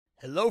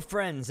Hello,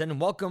 friends, and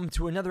welcome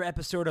to another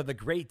episode of the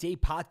Great Day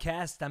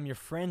Podcast. I'm your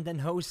friend and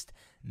host,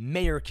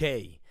 Mayor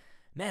K.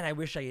 Man, I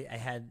wish I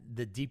had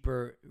the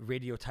deeper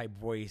radio-type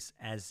voice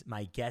as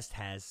my guest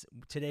has.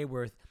 Today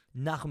we're with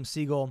Nachum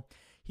Segal.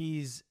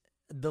 He's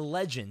the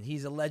legend.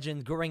 He's a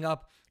legend. Growing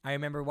up, I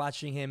remember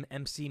watching him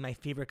MC my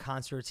favorite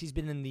concerts. He's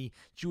been in the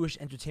Jewish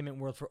entertainment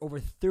world for over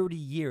 30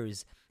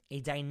 years.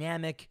 A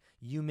dynamic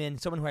human,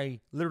 someone who I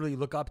literally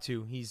look up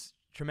to. He's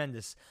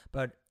tremendous,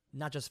 but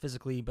not just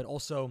physically, but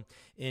also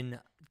in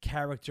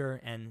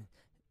character and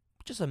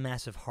just a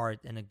massive heart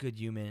and a good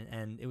human.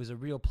 And it was a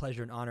real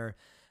pleasure and honor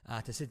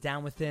to sit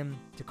down with him,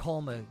 to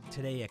call him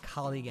today a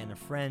colleague and a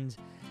friend.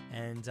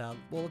 And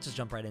well, let's just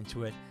jump right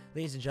into it.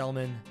 Ladies and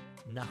gentlemen,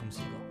 Nachum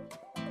Segal.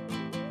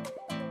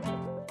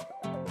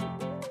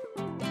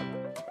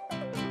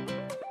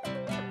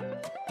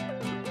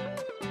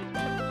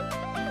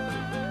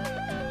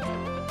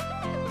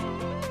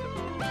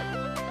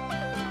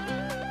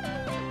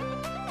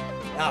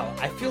 Wow,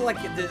 I feel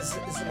like this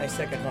is my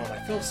second home.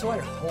 I feel so at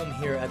home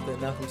here at the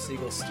Nachum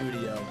Segal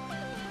studio.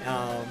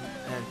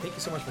 And thank you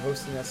so much for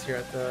hosting us here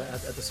at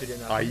the studio.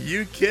 Nachum. Are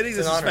you kidding?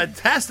 This is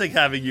fantastic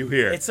having you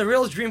here. It's a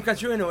real dream come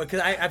true, because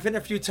I've been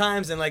a few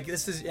times, and like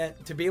this is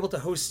to be able to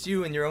host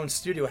you in your own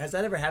studio. Has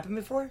that ever happened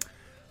before?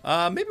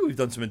 Maybe we've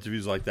done some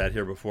interviews like that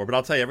here before, but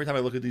I'll tell you, every time I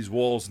look at these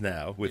walls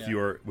now with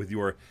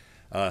your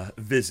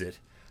visit,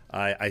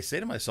 I say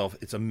to myself,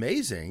 it's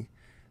amazing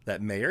that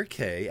Mayor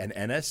K and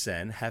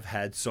NSN have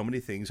had so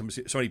many things,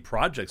 so many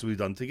projects we've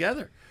done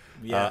together.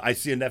 Yeah. I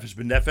see a Nefesh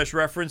B'Nefesh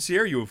reference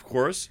here. You, of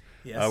course,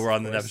 were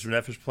on the Nefesh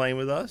B'Nefesh playing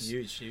with us.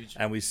 Huge.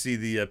 And we see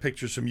the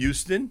pictures from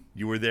Houston.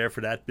 You were there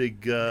for that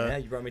big... yeah,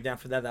 you brought me down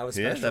for that. That was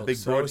special. Yeah, that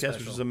big broadcast,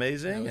 which was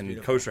amazing. And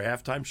beautiful. Kosher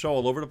halftime show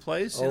all over the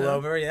place. All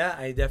over, yeah.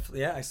 I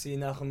definitely, I see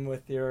Nachum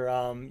with your...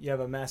 you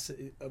have a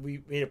massive...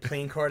 We made a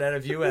playing card out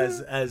of you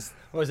as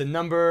what was it,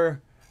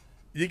 number...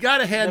 You got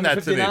to hand that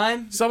 59?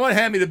 To me. Someone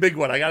hand me the big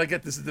one. I got to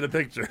get this into the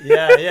picture.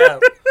 Yeah.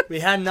 We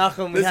had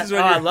Nachum.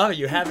 I love it.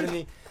 You have it in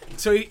the...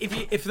 So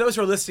if those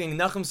who are listening,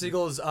 Nachum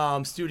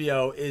Segal's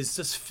studio is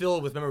just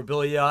filled with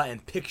memorabilia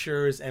and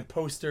pictures and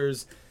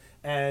posters.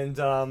 And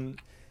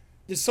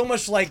there's so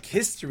much like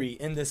history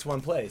in this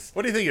one place.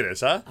 What do you think it is,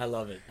 huh? I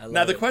love it.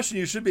 Now, the question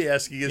you should be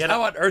asking is,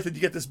 how on earth did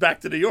you get this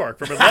back to New York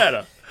from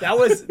Atlanta? How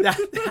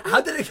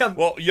did it come?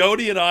 Well,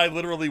 Yodi and I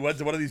literally went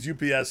to one of these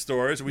UPS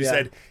stores. And we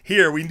said,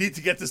 here, we need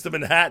to get this to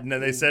Manhattan.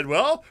 And they said,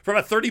 well, for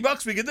about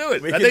 $30 we could do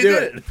it. And they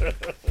did it.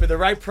 For the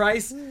right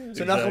price. So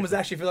exactly. Nachum was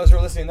actually, for those who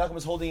are listening, Nachum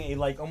was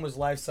holding a almost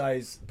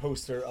life-size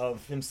poster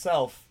of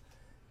himself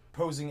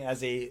posing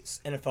as a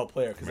NFL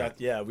player.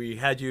 Because we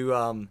had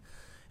you...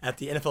 at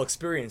the NFL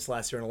Experience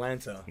last year in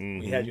Atlanta.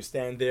 We had you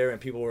stand there,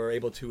 and people were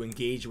able to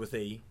engage with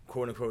a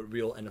quote-unquote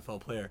real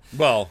NFL player.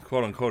 Well,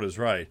 quote-unquote is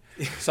right.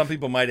 Some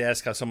people might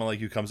ask how someone like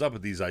you comes up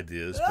with these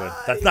ideas, but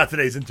that's not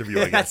today's interview,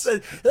 I guess.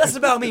 That's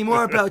about me,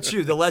 more about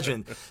you, the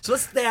legend. So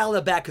let's dial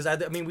it back, because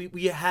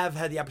we have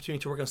had the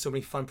opportunity to work on so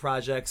many fun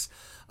projects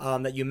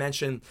that you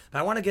mentioned. But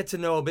I want to get to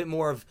know a bit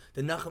more of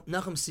the Nachum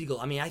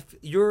Segal. I mean,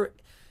 you're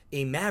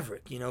a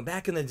maverick.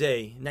 Back in the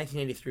day,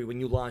 1983, when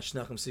you launched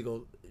Nachum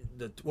Segal,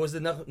 was the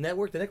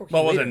network? The network.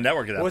 Well, it wasn't a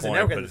network at that point. It wasn't a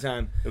network at the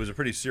time. It was a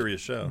pretty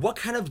serious show. What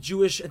kind of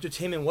Jewish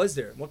entertainment was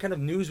there? What kind of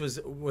news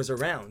was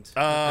around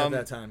at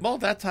that time? Well,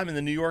 at that time in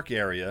the New York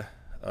area,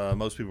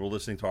 most people were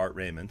listening to Art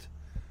Raymond,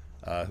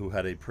 who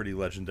had a pretty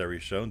legendary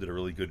show and did a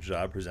really good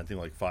job presenting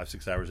like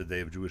 5-6 hours a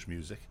day of Jewish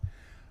music.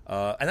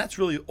 And that's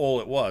really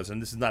all it was.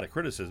 And this is not a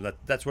criticism.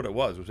 That's what it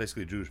was. It was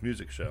basically a Jewish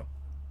music show.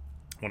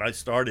 When I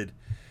started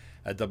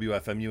at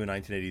WFMU in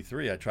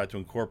 1983, I tried to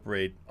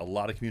incorporate a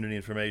lot of community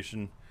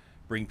information,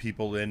 bring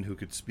people in who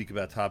could speak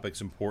about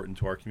topics important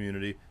to our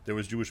community. There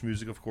was Jewish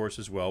music, of course,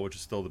 as well, which is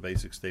still the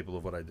basic staple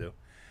of what I do.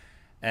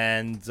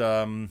 And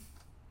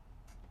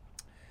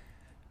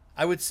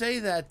I would say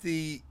that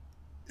the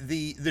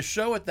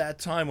show at that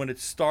time, when it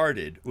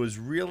started, was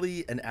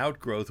really an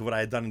outgrowth of what I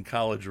had done in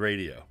college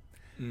radio.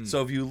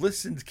 So if you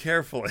listened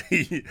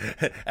carefully,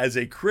 as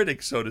a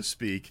critic, so to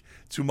speak,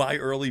 to my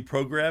early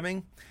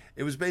programming,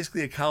 it was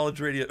basically a college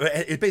radio.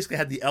 It basically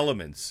had the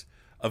elements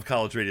of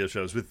college radio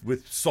shows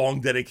with song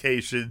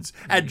dedications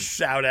and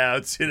shout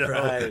outs,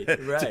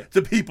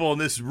 to people in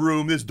this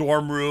room, this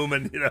dorm room,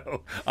 and,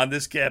 on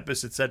this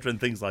campus, etc., and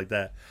things like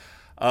that.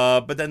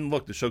 But then,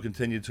 look, the show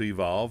continued to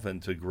evolve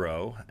and to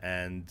grow,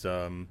 and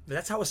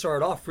that's how it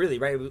started off, really,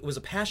 right? It was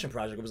a passion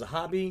project. It was a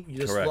hobby.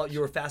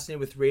 You were fascinated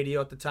with radio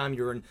at the time.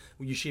 You were in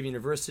Yeshiva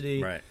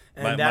University, right?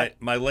 And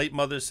my late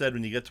mother said,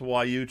 when you get to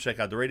YU, check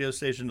out the radio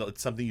station.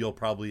 It's something you'll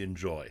probably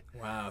enjoy.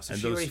 Wow! So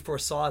she already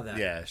foresaw that.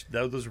 Yeah,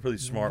 those were pretty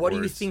smart. What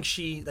words. do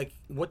you think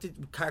what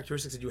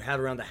characteristics did you have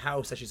around the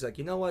house that she's like,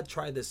 you know what,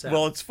 try this out?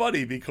 Well, it's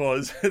funny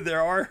because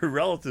there are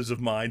relatives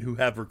of mine who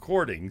have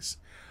recordings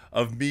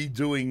of me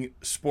doing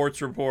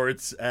sports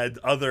reports and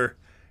other,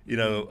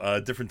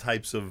 different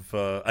types of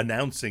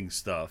announcing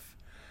stuff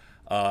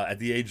at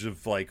the age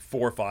of like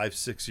 4, 5,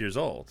 6 years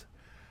old.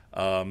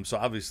 So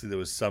obviously there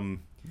was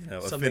some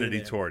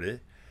affinity toward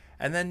it.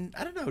 And then,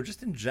 I don't know,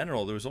 just in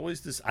general, there was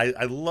always this...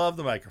 I love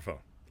the microphone.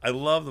 I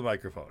love the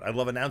microphone. I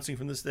love announcing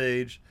from the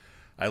stage.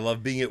 I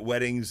love being at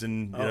weddings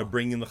and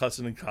bringing the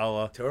chassan and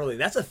kala. Totally.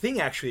 That's a thing,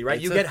 actually, right?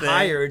 It's you a get thing.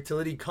 hired to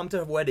literally come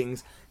to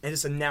weddings and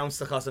just announce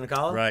the chassan and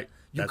kala. Right.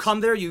 You come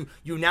there, you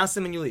announce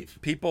them, and you leave.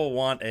 People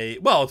want it's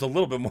a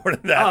little bit more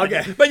than that. Oh,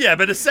 okay.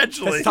 But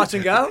essentially, That's touch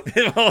and go.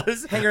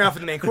 Hang around for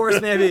the main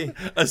course, maybe.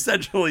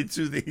 Essentially,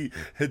 to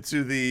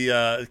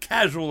the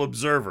casual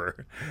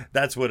observer,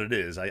 that's what it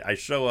is. I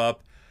show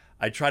up,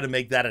 I try to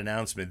make that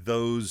announcement.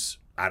 Those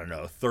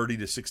 30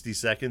 to 60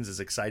 seconds, as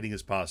exciting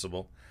as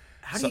possible.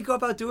 How do you go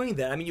about doing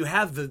that? I mean, you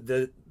have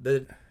the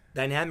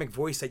dynamic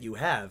voice that you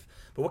have,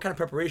 but what kind of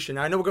preparation?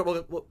 I know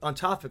we're on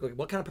topic. Like,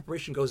 what kind of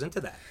preparation goes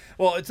into that?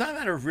 Well, it's not a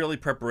matter of really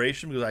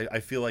preparation because I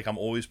feel like I'm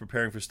always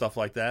preparing for stuff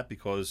like that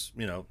because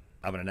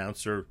I'm an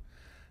announcer,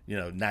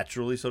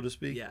 naturally, so to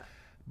speak. Yeah.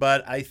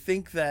 But I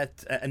think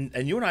that, and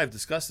you and I have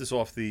discussed this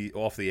off the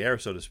air,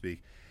 so to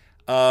speak.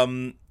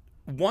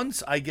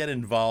 Once I get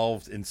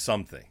involved in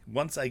something,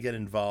 once I get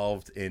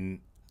involved in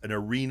an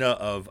arena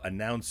of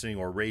announcing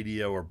or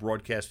radio or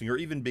broadcasting or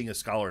even being a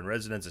scholar in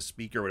residence, a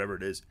speaker, whatever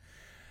it is,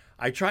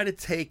 I try to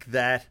take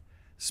that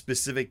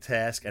specific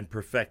task and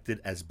perfect it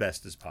as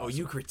best as possible. Oh,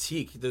 you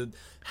critique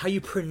how you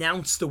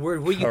pronounce the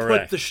word, what you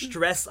Correct. put the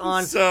stress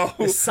on, So-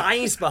 the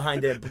science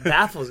behind it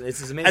baffles me.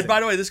 It's amazing. And by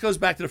the way, this goes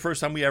back to the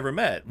first time we ever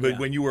met,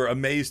 when you were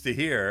amazed to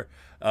hear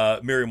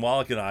Miriam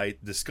Wallach and I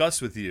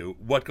discuss with you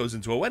what goes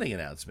into a wedding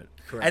announcement.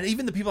 Correct. And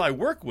even the people I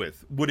work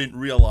with wouldn't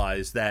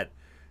realize that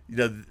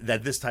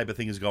that this type of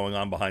thing is going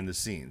on behind the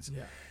scenes.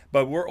 Yeah.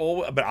 But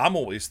I'm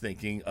always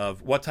thinking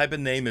of what type of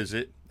name is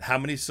it, how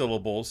many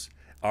syllables,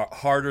 are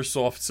hard or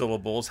soft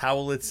syllables, how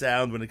will it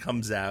sound when it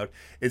comes out?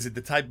 Is it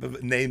the type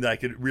of name that I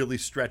could really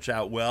stretch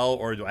out well,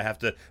 or do I have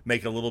to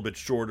make it a little bit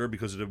shorter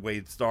because of the way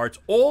it starts?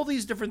 All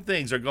these different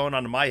things are going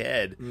on in my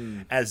head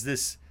as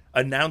this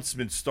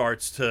announcement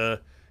starts to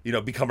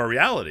become a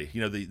reality.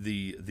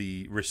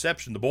 The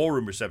reception, the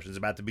ballroom reception is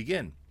about to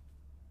begin.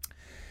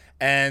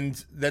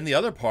 And then the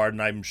other part,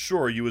 and I'm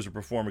sure you as a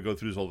performer go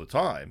through this all the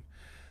time,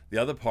 the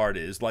other part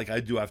is, like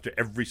I do after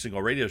every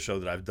single radio show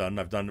that I've done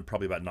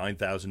probably about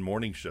 9,000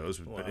 morning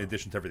shows, in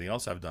addition to everything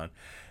else I've done.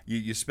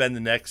 You spend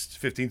the next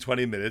 15,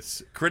 20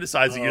 minutes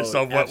criticizing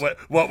yourself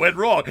what went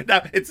wrong.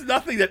 Now, it's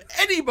nothing that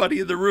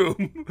anybody in the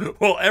room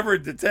will ever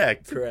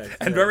detect. Correct.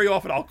 And very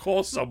often I'll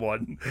call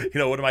someone,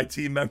 one of my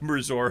team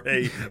members or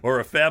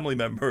a family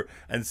member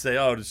and say,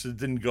 oh, this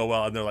didn't go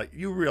well. And they're like,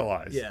 you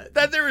realize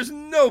that there is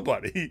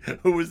nobody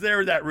who was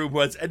there in that room who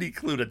has any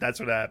clue that that's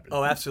what happened.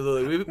 Oh,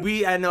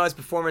 absolutely. I know as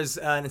performers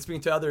and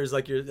speaking to others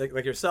like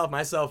yourself,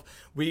 myself,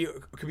 we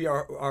could be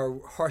our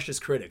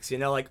harshest critics.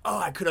 Like, oh,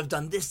 I could have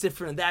done this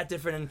different and that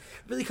different. And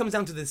it really comes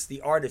down to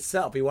the art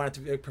itself. We want it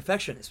to be a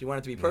perfectionist. We want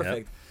it to be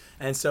perfect. Yep.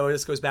 And so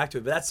this goes back to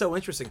it. But that's so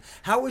interesting.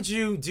 How would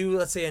you do,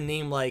 let's say, a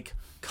name like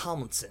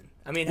Collinson?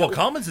 I mean,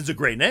 Collinson's a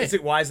great name.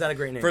 Why is that a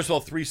great name? First of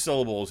all, 3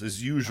 syllables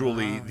is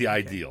usually the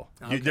ideal.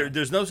 Okay.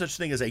 There's no such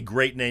thing as a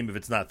great name if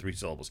it's not 3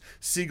 syllables.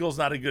 Segal's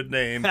not a good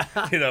name.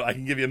 I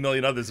can give you a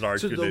million others that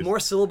aren't so good the names. more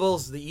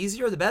syllables, the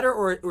easier, the better,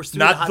 or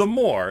not the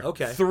more.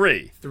 Okay.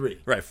 3.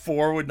 3. Right.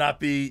 4 would not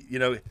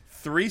be.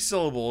 3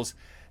 syllables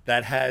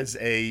that has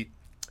a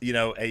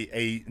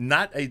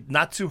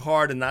not too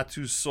hard and not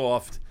too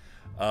soft.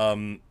 How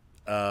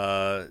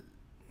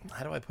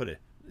do I put it?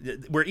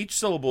 Where each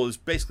syllable is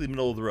basically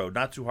middle of the road,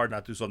 not too hard,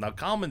 not too soft. Now,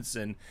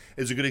 Collinson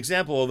is a good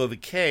example, although the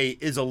K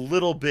is a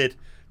little bit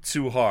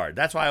too hard.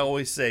 That's why I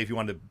always say, if you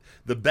want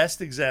the best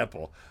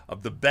example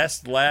of the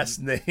best last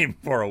name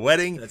for a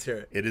wedding, let's hear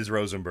it. It is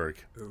Rosenberg.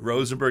 Ooh.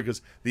 Rosenberg,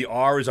 because the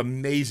R is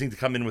amazing to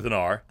come in with an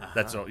R.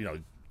 That's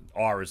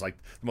R is like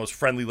the most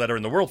friendly letter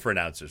in the world for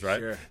announcers, right?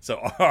 Sure. So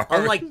R,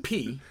 unlike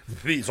P.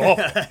 P is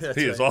awful.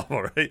 P is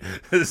awful, right?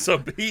 So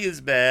P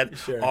is bad.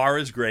 Sure. R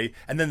is great,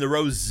 and then the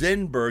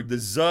Rosenberg, the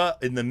Z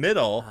in the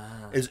middle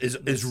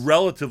is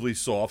relatively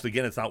soft.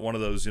 Again, it's not one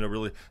of those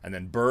really. And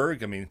then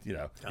Berg, I mean,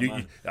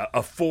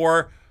 a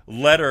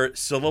 4-letter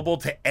syllable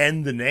to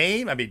end the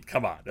name. I mean,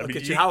 come on. Look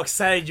at you, how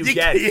excited you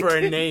get for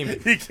a name.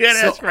 You can't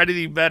ask for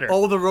anything better.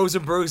 All the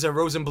Rosenbergs and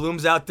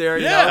Rosenblums out there,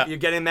 you're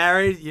getting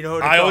married, who to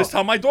I call. always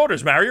tell my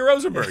daughters, marry a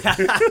Rosenberg.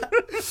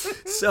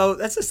 So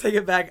let's just take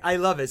it back. I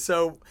love it.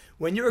 So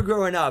when you were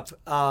growing up,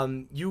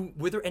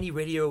 were there any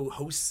radio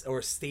hosts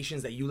or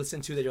stations that you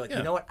listened to that you're like,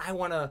 you know what,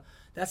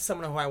 that's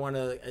someone who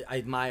I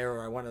admire,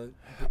 or I want to.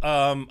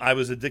 I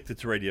was addicted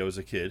to radio as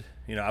a kid.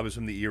 I was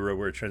from the era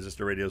where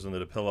transistor radio's under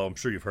the pillow. I'm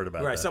sure you've heard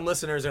about that. Right. Some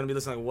listeners are going to be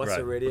listening like, what's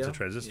a radio? What's a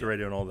transistor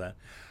radio and all that.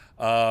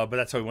 But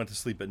that's how we went to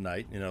sleep at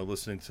night,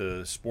 listening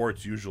to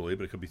sports usually,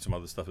 but it could be some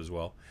other stuff as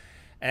well.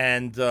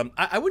 And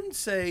I wouldn't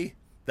say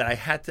that I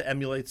had to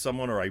emulate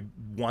someone or I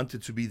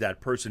wanted to be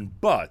that person,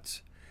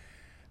 but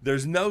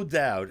there's no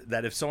doubt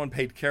that if someone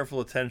paid careful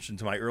attention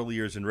to my early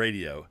years in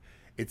radio,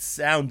 it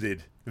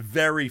sounded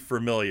very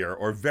familiar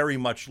or very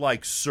much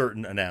like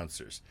certain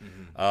announcers.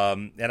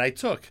 Mm-hmm. And I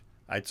took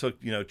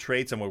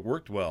traits and what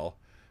worked well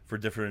for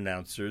different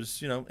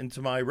announcers,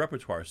 into my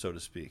repertoire, so to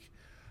speak.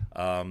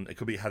 It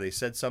could be how they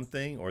said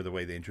something or the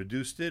way they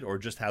introduced it or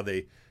just how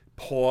they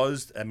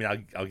paused. I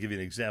mean, I'll give you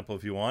an example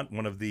if you want.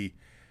 One of the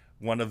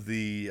one of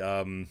the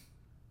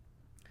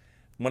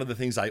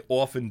things I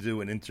often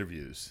do in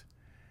interviews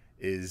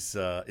is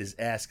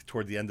ask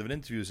toward the end of an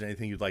interview, is there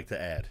anything you'd like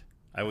to add?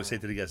 I always say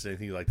to the guests,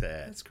 anything you'd like to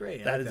add. That's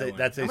great. I'm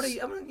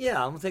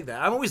gonna take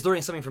that. I'm always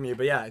learning something from you,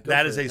 but yeah,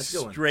 that is a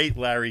straight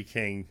Larry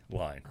King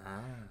line.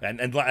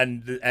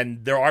 And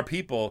there are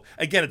people,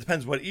 again, it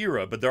depends what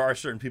era, but there are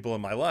certain people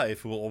in my life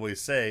who will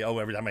always say, oh,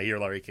 every time I hear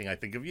Larry King, I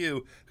think of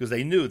you, because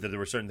they knew that there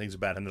were certain things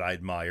about him that I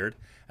admired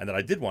and that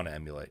I did want to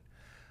emulate.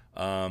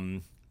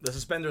 The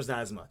suspenders, not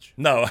as much.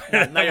 No.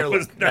 Not your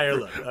look. Not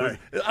your look. All right.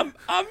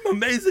 I'm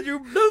amazed that you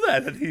knew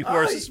that he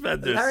wore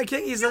suspenders. Larry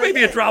King, he's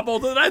maybe a drop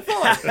older than I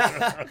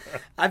thought.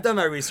 I've done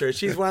my research.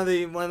 He's one of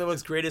the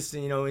most greatest,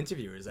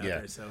 interviewers out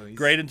there. So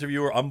great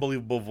interviewer,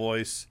 unbelievable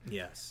voice.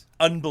 Yes.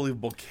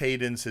 Unbelievable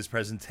cadence. His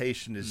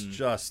presentation is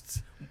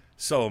just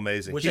so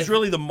amazing. He's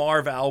really the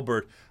Marv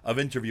Albert of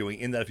interviewing,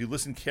 in that if you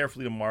listen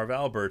carefully to Marv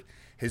Albert,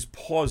 his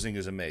pausing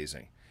is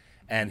amazing.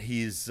 And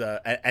he's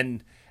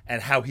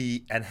and how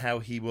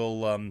he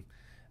will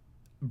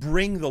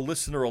bring the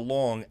listener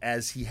along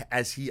as he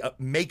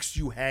makes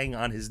you hang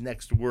on his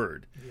next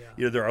word.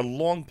 Yeah. There are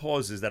long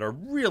pauses that are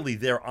really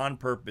there on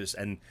purpose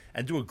and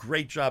do a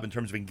great job in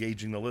terms of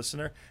engaging the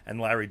listener. And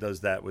Larry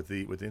does that with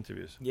the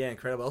interviews. Yeah,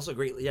 incredible. Also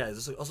great. Yeah,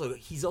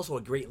 he's also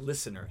a great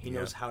listener. He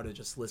knows how to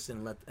just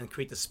listen and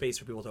create the space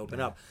for people to open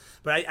up.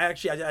 But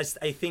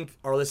I think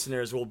our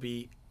listeners will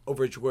be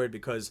overjoyed,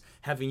 because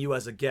having you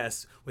as a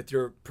guest with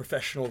your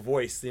professional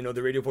voice, the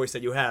radio voice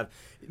that you have,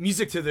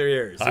 music to their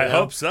ears. I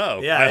hope so.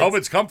 Yeah, I hope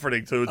it's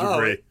comforting to a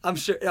degree. I'm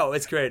sure. Oh,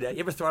 it's great. You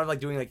ever thought of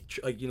doing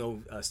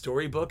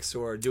storybooks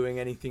or doing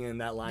anything in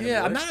that line?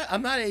 Yeah, I'm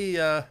not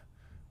a.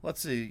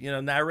 Let's see,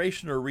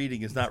 narration or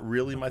reading is not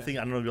really my thing.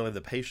 I don't really have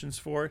the patience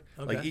for it.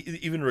 Okay. Like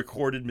even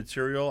recorded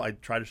material, I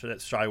try to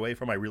shy away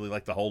from. I really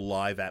like the whole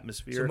live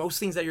atmosphere. So most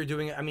things that you're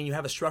doing, you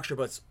have a structure,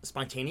 but it's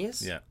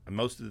spontaneous? Yeah, and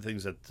most of the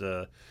things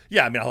that,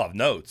 I'll have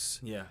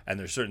notes. Yeah. And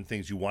there's certain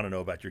things you want to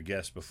know about your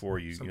guest before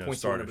you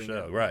start a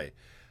show. Right.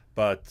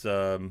 But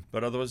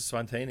otherwise it's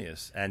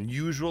spontaneous. And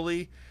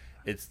usually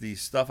it's the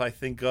stuff I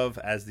think of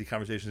as the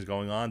conversation is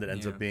going on that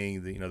ends up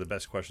being the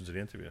best questions of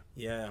the interview.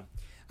 Yeah.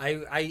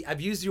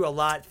 I've used you a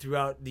lot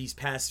throughout these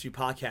past few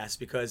podcasts,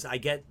 because I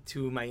get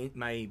to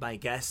my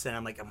guests and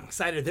I'm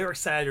excited, they're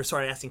excited, or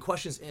start asking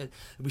questions, and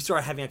we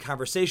start having a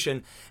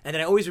conversation. And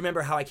then I always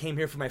remember how I came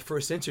here for my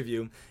first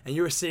interview, and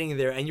you were sitting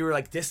there and you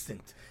were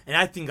distant, and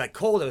I think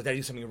cold, did I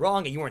do something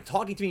wrong, and you weren't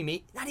talking to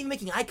me, not even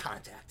making eye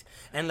contact.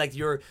 And I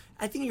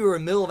think you were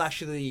in the middle of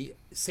actually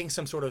saying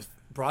some sort of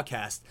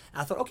broadcast.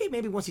 And I thought, okay,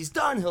 maybe once he's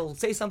done, he'll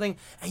say something,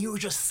 and you were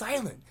just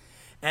silent.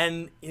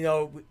 And,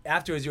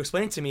 afterwards you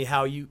explained to me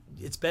how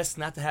it's best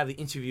not to have the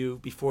interview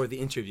before the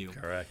interview.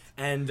 Correct.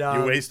 And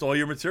you waste all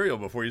your material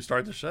before you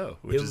start the show,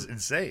 which is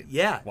insane.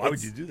 Yeah. Why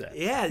would you do that?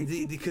 Yeah,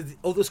 because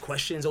all those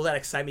questions, all that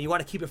excitement, you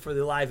want to keep it for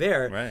the live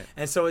air. Right.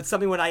 And so it's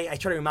something when I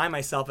try to remind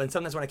myself, and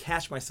sometimes when I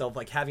catch myself,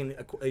 having,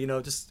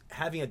 just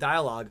having a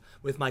dialogue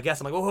with my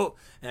guests, I'm whoa,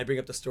 and I bring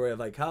up the story of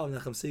how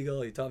Nachum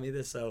Segal, he taught me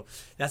this. So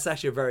that's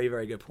actually a very,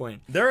 very good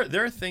point. There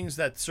are things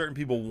that certain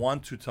people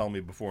want to tell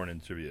me before an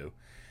interview.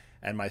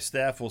 And my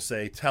staff will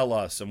say, tell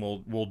us, and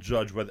we'll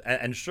judge whether.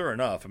 And sure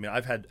enough,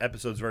 I've had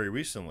episodes very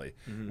recently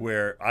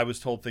where I was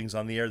told things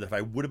on the air that if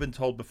I would have been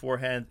told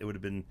beforehand, it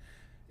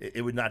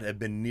would not have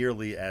been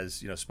nearly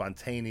as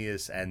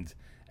spontaneous and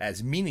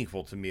as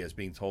meaningful to me as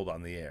being told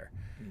on the air.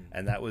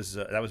 And that was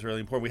really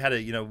important. We had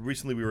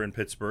recently we were in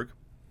Pittsburgh.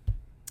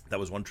 That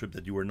was one trip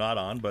that you were not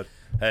on, but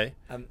hey,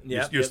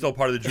 you're still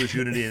part of the Jewish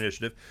Unity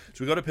Initiative.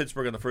 So we go to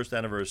Pittsburgh on the first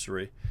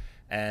anniversary.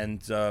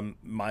 And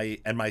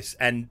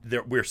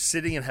we're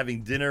sitting and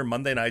having dinner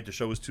Monday night. The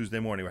show was Tuesday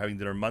morning. We're having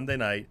dinner Monday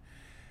night,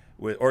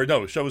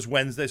 the show was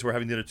Wednesday, so we're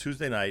having dinner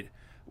Tuesday night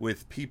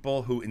with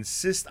people who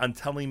insist on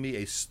telling me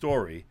a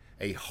story,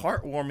 a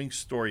heartwarming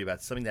story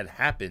about something that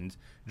happened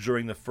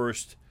during the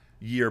first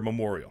year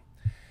memorial.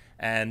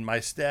 And my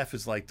staff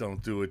is like,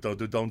 don't do it,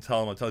 don't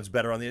tell them. It's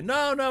better on the air.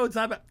 No, it's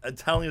not. I'm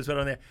telling you it's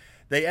better on the air.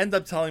 They end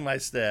up telling my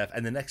staff,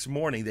 and the next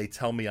morning they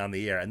tell me on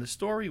the air. And the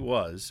story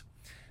was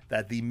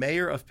that the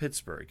mayor of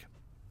Pittsburgh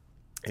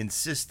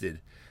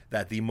insisted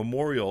that the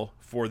memorial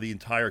for the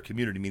entire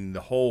community, meaning the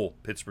whole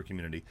Pittsburgh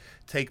community,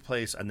 take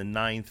place on the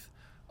 9th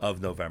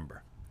of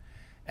November.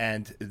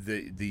 And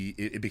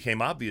it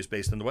became obvious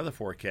based on the weather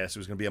forecast it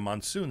was going to be a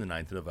monsoon the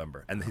 9th of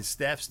November. And his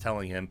staff's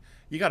telling him,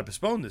 you got to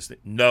postpone this thing.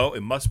 No,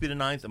 it must be the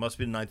 9th, it must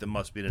be the 9th, it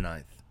must be the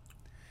 9th.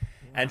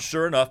 Wow. And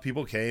sure enough,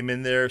 people came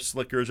in their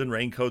slickers and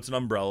raincoats and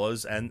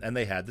umbrellas, and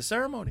they had the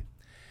ceremony.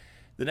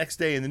 The next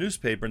day in the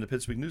newspaper, in the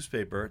Pittsburgh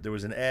newspaper, there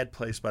was an ad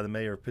placed by the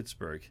mayor of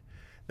Pittsburgh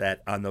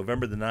that on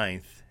November the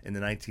 9th in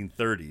the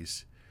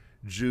 1930s,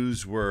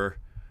 Jews were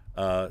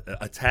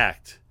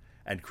attacked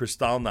and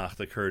Kristallnacht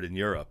occurred in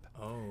Europe.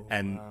 Oh,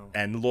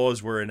 and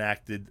laws were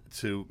enacted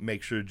to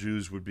make sure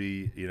Jews would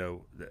be,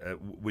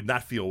 would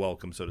not feel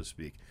welcome, so to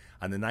speak.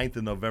 On the 9th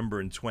of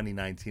November in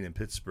 2019 in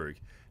Pittsburgh,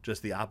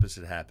 just the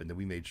opposite happened, and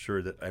we made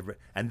sure that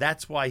and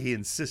that's why he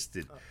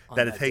insisted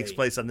that it takes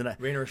place on the night.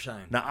 Rain or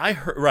shine. Now I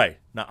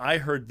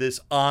heard this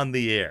on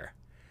the air,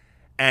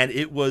 and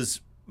it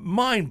was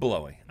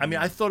mind-blowing. I mean,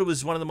 I thought it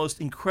was one of the most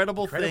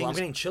incredible things. I'm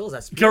getting chills.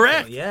 That's beautiful.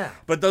 Correct. Yeah.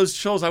 But those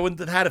chills I wouldn't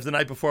have had if the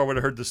night before I would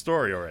have heard the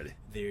story already.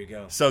 There you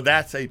go. So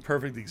that's a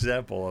perfect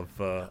example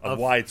of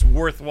why it's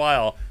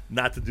worthwhile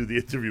not to do the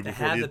interview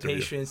before the interview. To have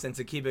the patience and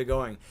to keep it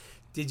going.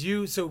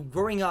 So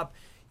growing up,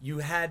 you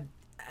had,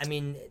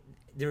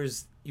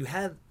 you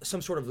had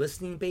some sort of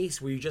listening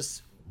base where you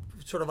just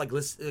sort of like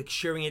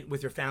sharing it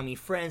with your family,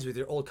 friends, with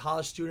your old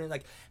college student.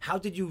 Like, how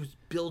did you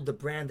build the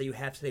brand that you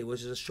have today?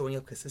 Was it just showing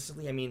up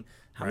consistently? I mean,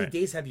 how many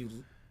days have you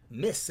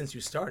missed since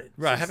you started?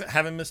 Right,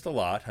 haven't missed a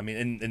lot. I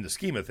mean, in the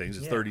scheme of things,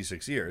 it's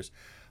 36 years.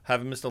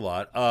 Haven't missed a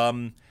lot.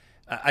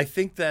 I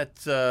think that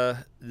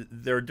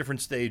there are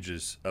different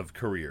stages of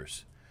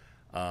careers,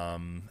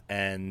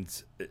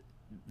 and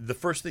the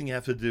first thing you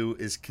have to do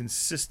is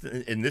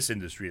consistent, in this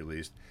industry at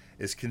least,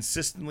 is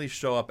consistently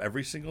show up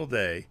every single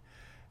day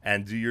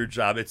and do your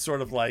job. It's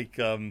sort of like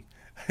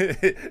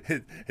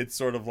it's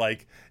sort of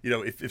like,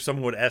 if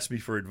someone would ask me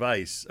for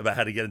advice about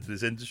how to get into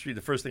this industry,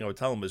 the first thing I would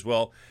tell them is,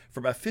 well, for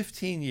about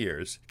 15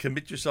 years,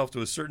 commit yourself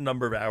to a certain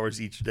number of hours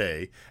each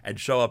day and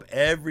show up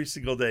every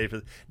single day.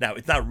 Now,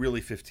 it's not really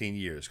 15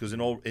 years, because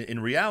in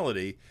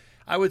reality,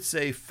 I would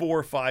say 4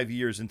 or 5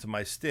 years into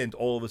my stint,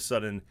 all of a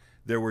sudden,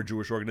 there were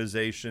Jewish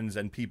organizations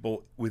and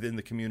people within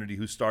the community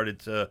who started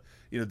to,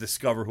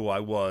 discover who I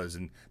was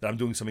and that I'm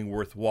doing something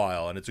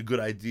worthwhile and it's a good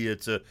idea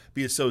to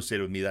be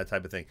associated with me, that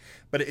type of thing.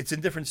 But it's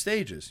in different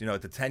stages.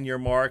 At the 10-year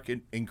mark, it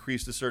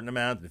increased a certain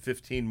amount, and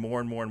 15, more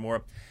and more and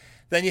more.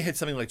 Then you hit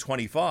something like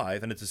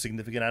 25, and it's a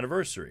significant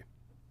anniversary.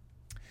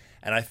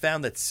 And I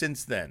found that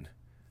since then,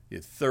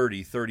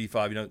 30,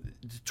 35,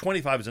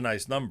 25 is a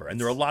nice number. And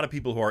there are a lot of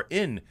people who are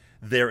in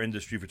their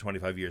industry for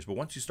 25 years. But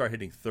once you start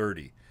hitting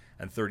 30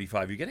 and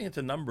 35, you're getting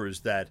into numbers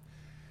that,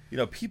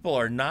 people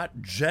are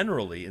not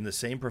generally in the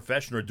same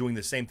profession or doing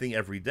the same thing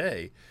every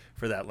day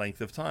for that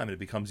length of time. And it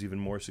becomes even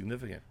more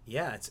significant.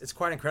 Yeah, it's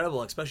quite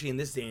incredible, especially in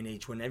this day and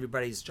age when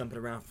everybody's jumping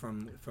around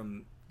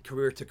from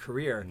career to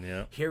career.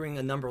 Yeah. Hearing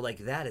a number like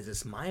that is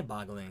just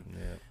mind-boggling.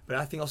 Yeah. But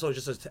I think also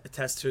just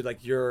attest to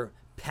like your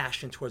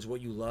passion towards what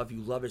you love.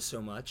 You love it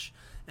so much,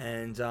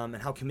 and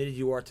how committed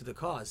you are to the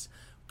cause.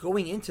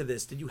 Going into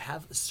this, did you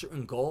have a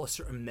certain goal, a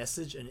certain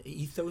message, an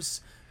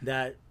ethos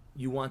that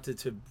you wanted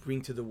to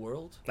bring to the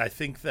world? I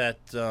think that,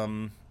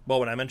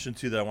 when I mentioned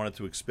to you that I wanted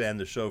to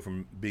expand the show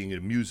from being a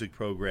music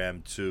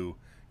program to,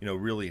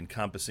 really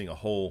encompassing a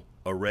whole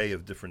array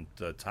of different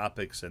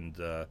topics and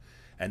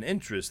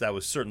interests, that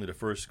was certainly the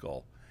first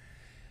goal.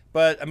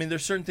 But,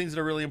 there's certain things that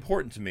are really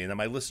important to me and that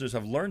my listeners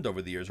have learned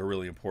over the years are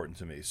really important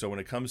to me. So when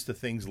it comes to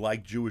things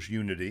like Jewish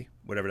unity,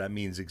 whatever that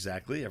means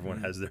exactly,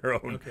 everyone has their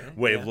own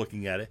way of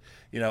looking at it.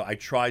 I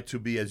try to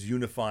be as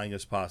unifying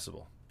as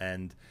possible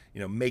and,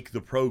 make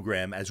the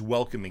program as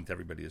welcoming to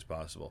everybody as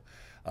possible.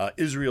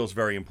 Israel is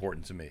very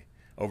important to me.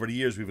 Over the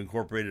years, we've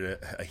incorporated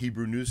a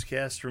Hebrew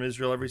newscast from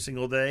Israel every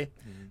single day.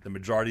 The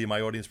majority of my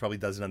audience probably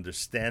doesn't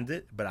understand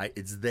it, but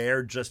it's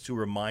there just to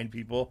remind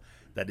people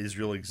that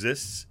Israel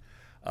exists.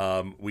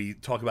 We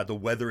talk about the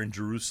weather in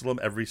Jerusalem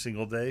every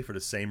single day for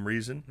the same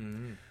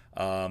reason.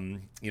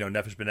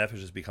 Nefesh B'Nefesh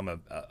has become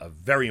a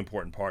very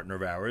important partner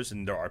of ours,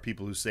 and there are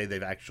people who say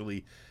they've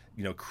actually,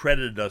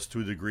 credited us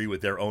to a degree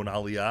with their own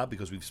aliyah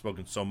because we've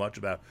spoken so much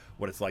about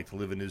what it's like to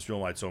live in Israel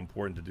and why it's so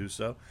important to do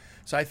so.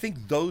 So I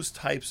think those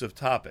types of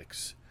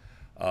topics,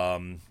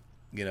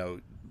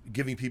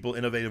 giving people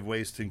innovative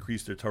ways to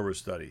increase their Torah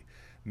study,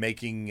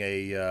 making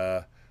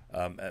a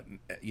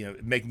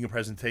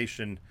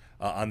presentation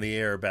on the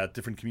air about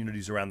different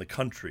communities around the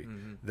country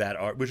that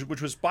are,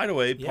 which was, by the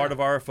way, part of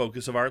our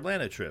focus of our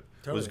Atlanta trip,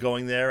 was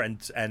going there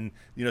and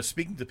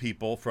speaking to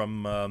people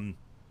from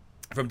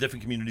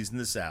different communities in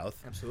the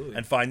South, absolutely,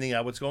 and finding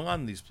out what's going on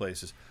in these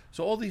places.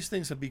 So all these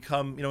things have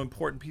become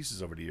important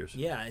pieces over the years.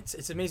 Yeah,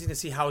 it's amazing to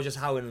see how it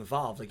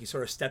evolved. Like you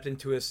sort of stepped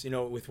into us,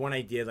 with one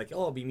idea, like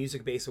it'll be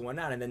music based and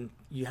whatnot, and then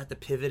you had to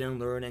pivot and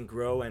learn and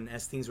grow. And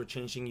as things were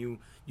changing, you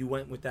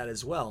went with that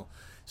as well.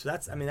 So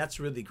that's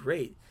really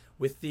great.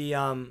 With the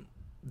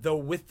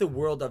with the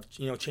world of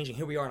changing,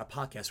 here we are on a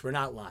podcast. We're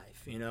not live.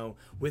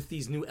 With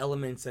these new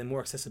elements and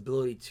more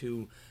accessibility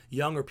to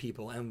younger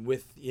people, and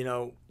with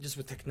just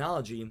with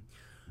technology,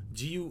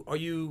 are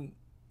you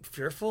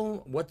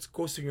fearful? What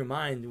goes through your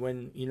mind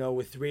when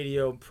with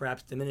radio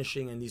perhaps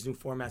diminishing and these new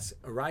formats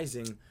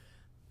arising?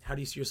 How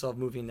do you see yourself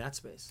moving in that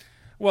space?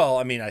 Well,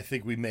 I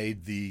think we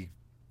made the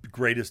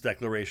greatest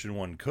declaration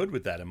one could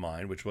with that in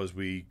mind, which was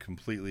we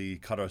completely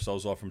cut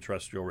ourselves off from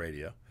terrestrial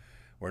radio.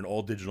 We're an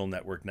all-digital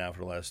network now for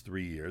the last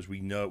 3 years.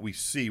 We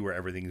see where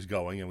everything's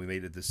going, and we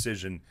made a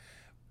decision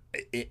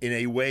in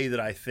a way that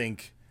I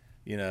think,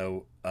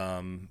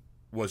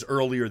 was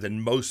earlier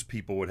than most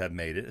people would have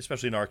made it,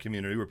 especially in our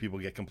community where people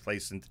get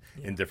complacent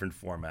in different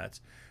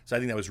formats. So I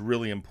think that was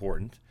really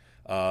important.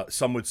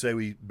 Some would say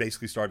we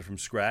basically started from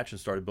scratch and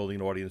started building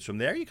an audience from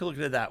there. You can look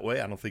at it that way.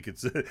 I don't think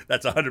that's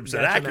 100%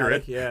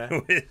 accurate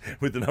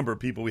with the number of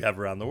people we have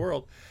around the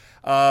world.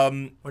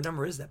 What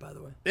number is that, by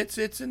the way? It's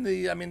in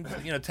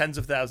the tens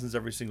of thousands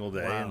every single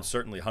day, wow, and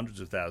certainly hundreds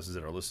of thousands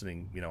that are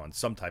listening on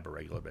some type of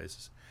regular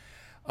basis.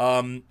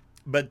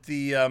 But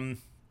the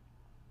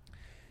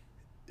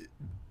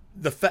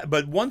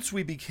but once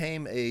we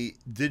became a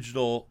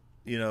digital,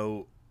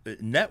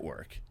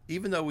 network,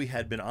 even though we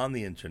had been on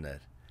the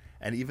internet,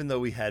 and even though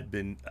we had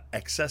been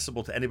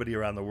accessible to anybody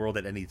around the world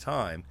at any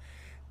time,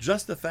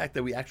 just the fact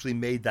that we actually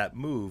made that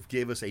move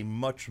gave us a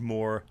much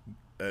more,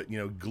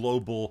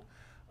 global.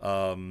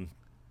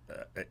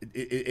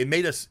 It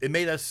made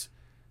us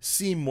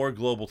seem more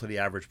global to the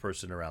average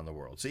person around the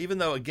world. So even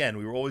though, again,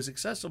 we were always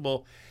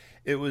accessible,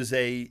 it was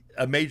a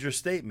major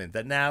statement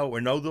that now we're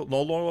no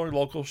longer a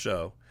local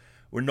show.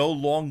 We're no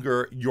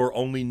longer your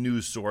only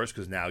news source,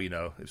 because now,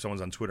 if someone's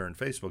on Twitter and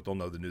Facebook, they'll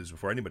know the news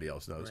before anybody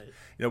else knows.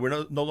 Right.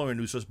 We're no longer a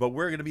news source, but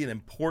we're going to be an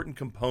important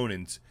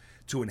component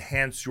to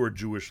enhance your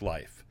Jewish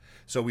life.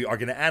 So we are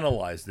going to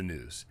analyze the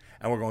news,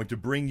 and we're going to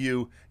bring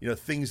you,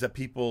 things that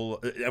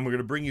people, and we're going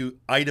to bring you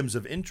items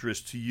of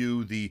interest to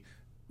you, the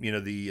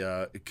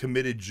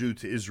committed Jew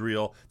to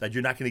Israel, that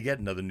you're not going to get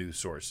in other news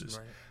sources.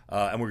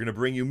 Right. And we're going to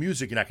bring you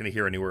music you're not going to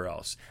hear anywhere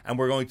else. And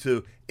we're going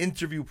to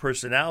interview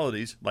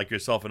personalities like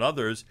yourself and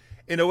others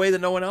in a way that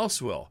no one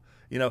else will.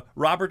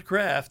 Robert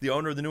Kraft, the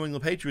owner of the New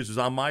England Patriots, was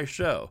on my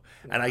show.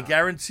 Wow. And I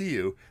guarantee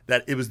you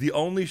that it was the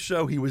only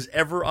show he was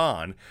ever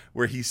on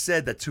where he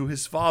said that to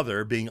his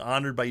father, being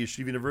honored by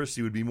Yeshiva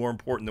University would be more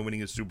important than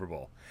winning a Super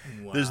Bowl.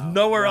 Wow. There's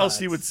nowhere else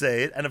he would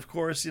say it. And of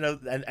course,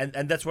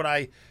 and that's what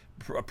I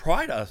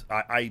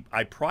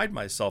pride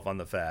myself on,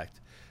 the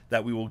fact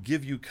that we will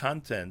give you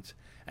content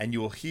and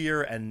you will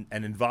hear and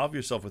involve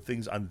yourself with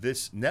things on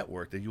this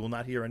network that you will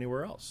not hear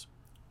anywhere else.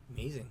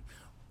 Amazing.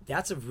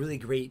 That's a really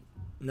great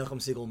Nachum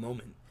Segal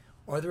moment.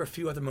 Are there a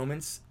few other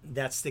moments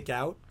that stick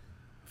out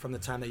from the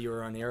time that you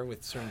were on air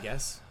with certain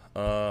guests?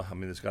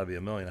 There's got to be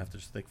a million. I have to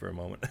just think for a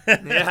moment.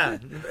 Yeah,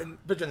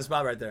 put you on the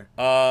spot right there.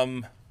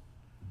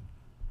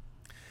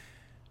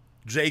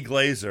 Jay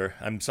Glazer,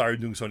 I'm sorry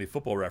doing so many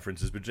football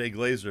references, but Jay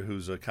Glazer,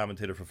 who's a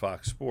commentator for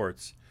Fox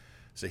Sports,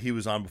 so he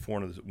was on before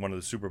one of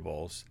the Super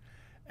Bowls,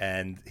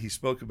 and he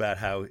spoke about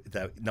how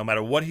that no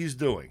matter what he's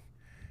doing,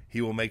 he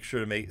will make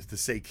sure to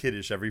say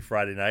Kiddush every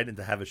Friday night and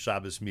to have a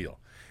Shabbos meal.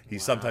 He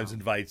sometimes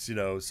invites,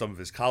 some of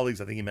his colleagues.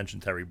 I think he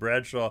mentioned Terry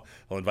Bradshaw.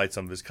 He'll invite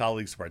some of his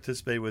colleagues to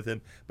participate with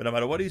him. But no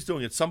matter what he's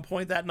doing, at some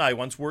point that night,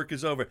 once work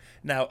is over.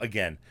 Now,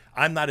 again,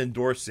 I'm not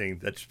endorsing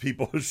that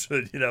people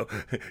should,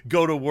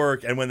 go to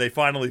work and when they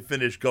finally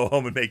finish, go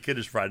home and make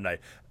Kiddush Friday night.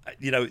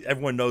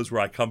 Everyone knows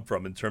where I come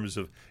from in terms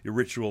of your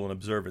ritual and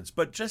observance.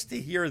 But just to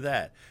hear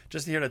that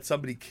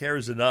somebody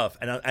cares enough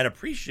and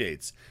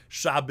appreciates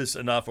Shabbos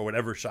enough, or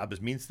whatever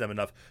Shabbos means to them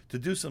enough, to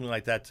do something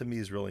like that, to me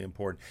is really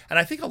important. And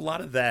I think a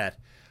lot of that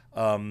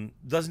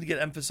doesn't get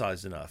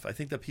emphasized enough. I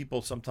think that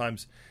people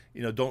sometimes,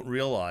 don't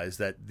realize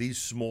that these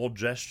small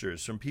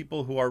gestures from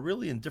people who are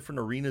really in different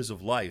arenas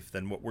of life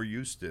than what we're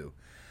used to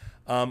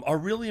are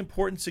really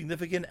important,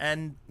 significant,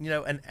 and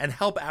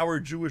help our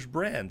Jewish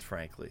brand,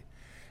 frankly.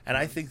 And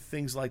I think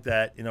things like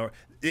that,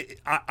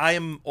 I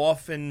am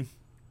often,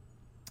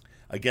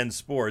 against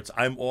sports,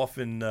 I'm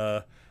often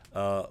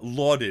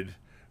lauded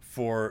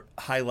for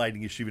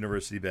highlighting Yeshiva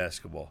University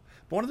basketball.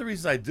 But one of the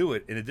reasons I do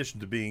it, in addition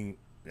to being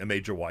a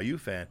major YU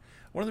fan,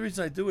 one of the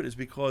reasons I do it is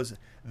because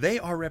they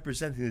are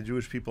representing the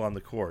Jewish people on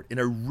the court in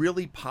a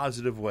really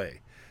positive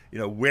way.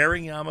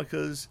 Wearing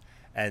yarmulkes,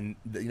 and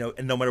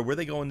no matter where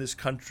they go in this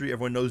country,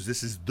 everyone knows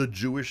this is the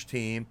Jewish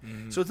team.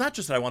 Mm-hmm. So it's not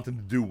just that I want them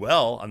to do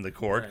well on the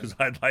court, because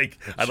I'd like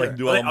to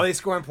do well. Are they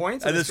scoring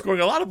points? And they're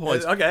scoring a lot of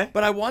points. Okay.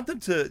 But I want them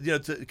to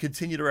to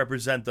continue to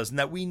represent us, and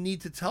that we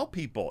need to tell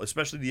people,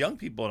 especially the young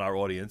people in our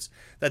audience,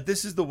 that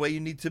this is the way you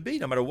need to be.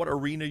 No matter what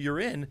arena you're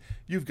in,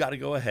 you've got to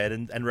go ahead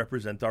and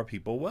represent our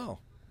people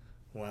well.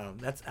 Wow,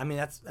 that's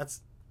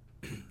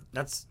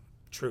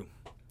true.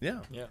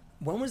 Yeah.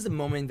 When was the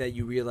moment that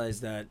you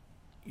realized that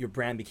you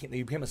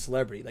became a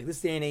celebrity? Like,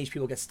 this day and age,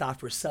 people get stopped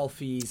for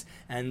selfies,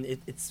 and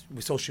it's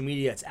with social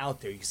media, it's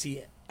out there. You can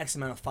see X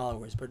amount of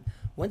followers. But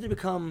when did it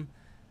become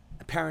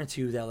apparent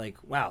to you that, like,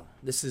 wow,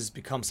 this has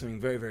become something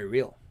very, very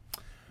real?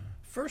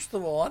 First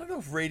of all, I don't know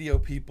if radio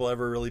people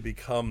ever really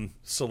become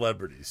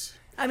celebrities.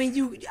 I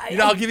mean,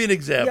 I'll give you an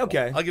example. Yeah,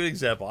 okay. I'll give you an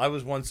example. I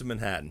was once in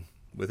Manhattan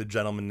with a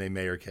gentleman named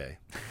Mayor K.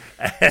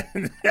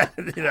 And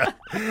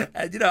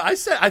I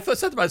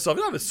said to myself,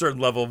 I have a certain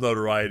level of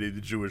notoriety in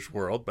the Jewish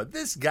world, but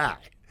this guy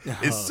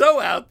is so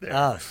out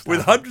there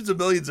with hundreds of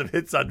millions of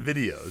hits on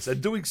videos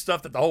and doing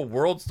stuff that the whole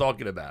world's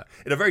talking about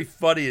in a very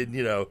funny and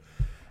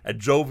and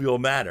jovial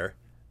manner,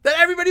 that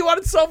everybody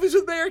wanted selfies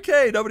with Mayor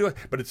K.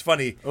 But it's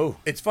funny. Oh,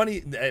 it's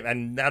funny.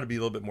 And now to be a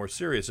little bit more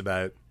serious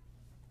about it,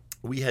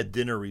 we had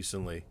dinner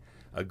recently.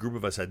 A group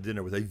of us had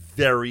dinner with a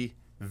very,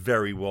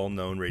 very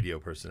well-known radio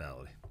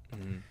personality.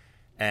 Mm-hmm.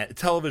 And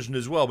television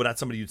as well, but not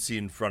somebody you'd see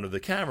in front of the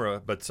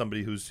camera, but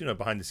somebody who's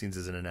behind the scenes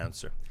as an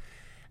announcer.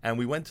 And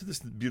we went to this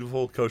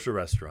beautiful kosher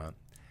restaurant,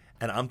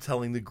 and I'm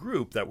telling the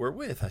group that we're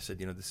with, I said,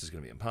 this is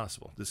going to be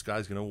impossible. This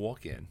guy's going to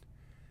walk in,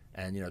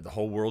 and the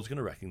whole world's going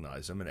to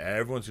recognize him, and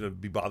everyone's going to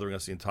be bothering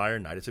us the entire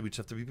night. I said we just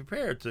have to be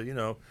prepared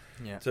to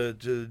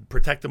to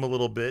protect him a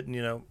little bit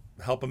and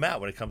help him out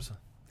when it comes.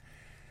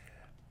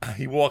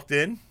 He walked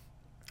in.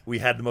 We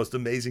had the most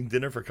amazing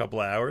dinner for a couple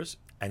of hours,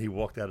 and he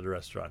walked out of the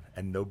restaurant,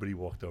 and nobody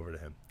walked over to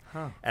him.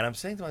 And I'm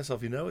saying to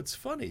myself, it's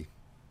funny,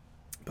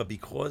 but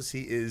because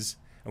he is,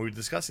 and we were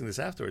discussing this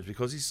afterwards,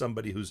 because he's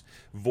somebody whose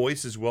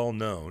voice is well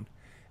known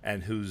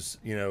and whose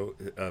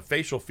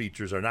facial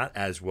features are not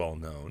as well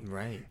known,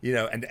 right?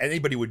 And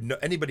anybody would know,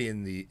 anybody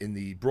in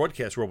the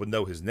broadcast world would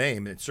know his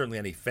name, and certainly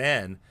any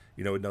fan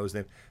would know his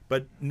name,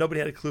 but nobody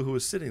had a clue who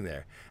was sitting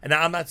there. And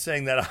now I'm not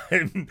saying that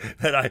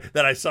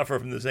I suffer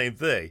from the same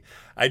thing.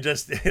 I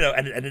just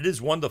and it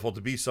is wonderful to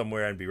be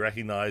somewhere and be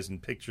recognized in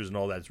pictures and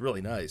all that. It's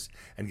really nice,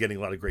 and getting a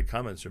lot of great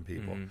comments from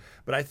people.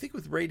 But I think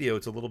with radio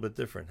it's a little bit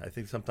different. I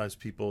think sometimes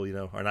people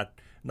are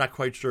not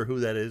quite sure who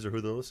that is or who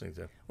they're listening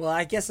to. Well,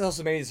 I guess it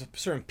also maybe a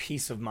certain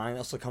peace of mind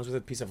also comes with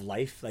a piece of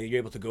life. Like you're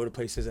able to go to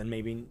places and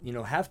maybe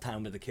have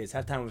time with the kids,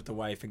 have time with the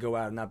wife, and go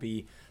out and not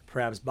be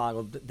perhaps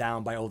boggled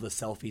down by all the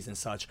selfies and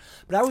such.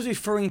 But I was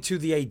referring to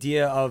the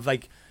idea of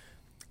like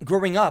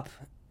growing up,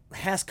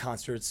 Haas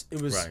concerts.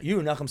 It was you,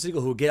 Nachum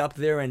Segal, who would get up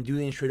there and do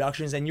the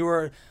introductions, and you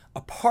were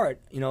a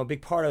part, a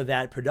big part of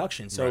that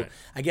production. So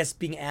I guess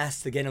being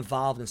asked to get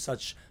involved in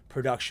such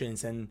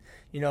productions and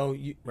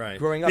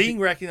growing up, being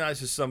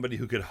recognized as somebody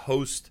who could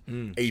host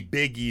a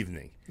big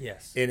evening,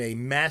 in a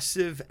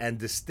massive and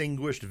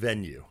distinguished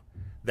venue,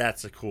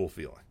 that's a cool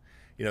feeling.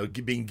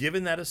 Being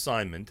given that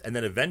assignment, and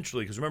then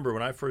eventually, because remember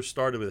when I first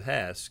started with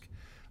Hask,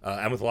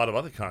 and with a lot of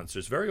other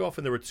concerts, very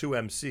often there were two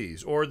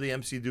MCs, or the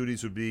MC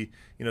duties would be,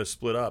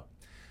 split up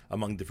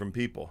among different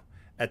people.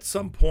 At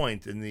some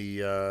point in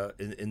the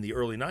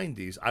early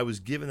 '90s, I was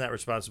given that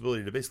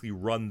responsibility to basically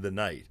run the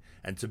night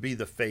and to be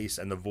the face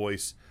and the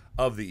voice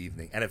of the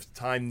evening. And if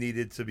time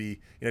needed to be,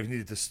 if you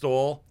needed to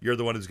stall, you're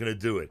the one who's going to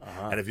do it.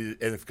 And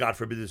if God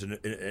forbid there's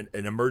an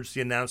emergency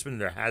announcement,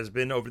 and there has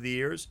been over the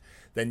years,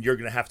 then you're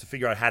going to have to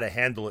figure out how to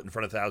handle it in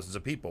front of thousands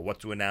of people, what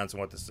to announce and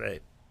what to say.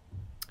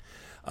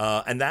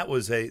 And that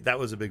was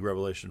a big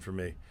revelation for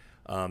me,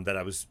 that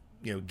I was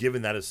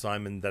given that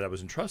assignment, that I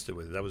was entrusted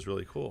with. That was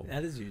really cool.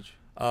 That is huge.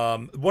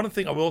 One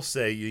thing I will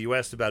say, you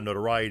asked about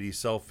notoriety,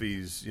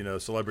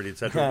 selfies, celebrity,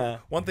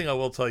 etc. One thing I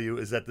will tell you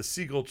is that the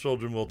Segal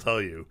children will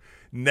tell you,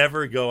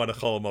 never go on a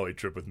Chol Hamoed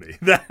trip with me.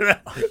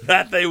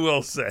 that they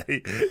will say.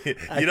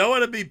 You don't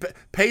want to be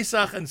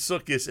Pesach and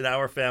Sukkot in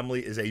our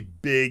family is a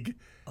big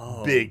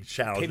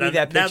challenge. Give me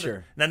that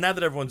picture. Now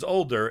that everyone's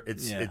older,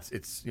 it's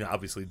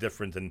obviously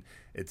different, and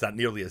it's not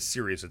nearly as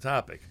serious a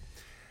topic.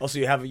 Also,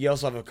 you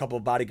also have a couple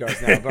of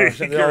bodyguards now. Correct.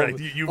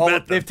 You met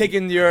them. They've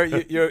taken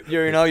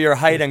your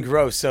height and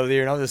growth, so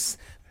they just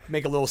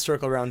make a little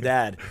circle around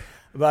Dad.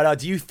 But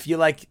do you feel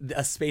like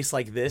a space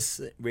like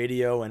this,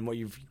 radio, and what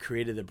you've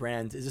created, the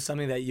brand, is this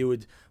something that you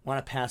would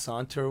want to pass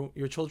on to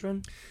your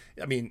children?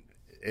 I mean,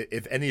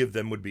 if any of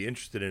them would be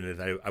interested in it,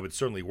 I would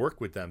certainly work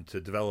with them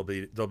to develop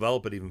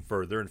it even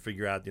further and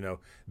figure out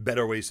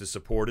better ways to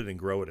support it and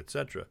grow it,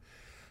 etc.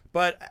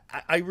 But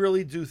I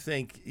really do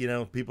think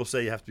people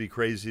say you have to be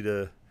crazy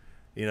to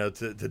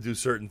do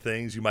certain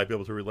things. You might be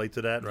able to relate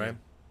to that, right?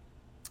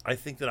 I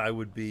think that I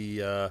would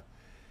be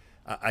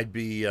I'd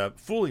be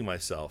fooling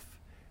myself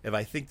if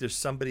I think there's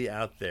somebody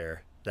out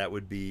there that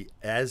would be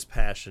as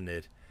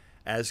passionate,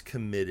 as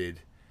committed,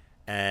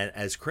 and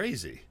as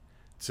crazy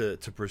to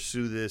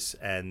pursue this,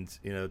 and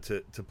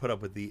to put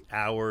up with the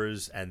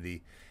hours and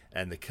the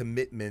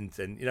commitment,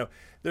 and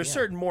there's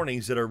certain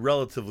mornings that are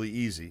relatively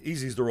easy.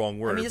 Easy is the wrong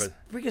word. But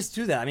we just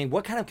do that. I mean,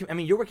 what kind of? I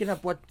mean, you're waking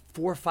up 4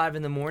 or 5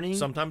 in the morning.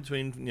 Sometime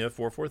between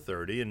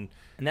 4:30, and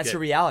that's the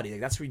reality. Like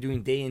that's what you're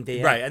doing day in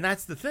day out. Right, and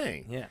that's the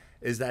thing. Yeah,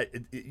 is that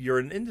you're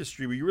in an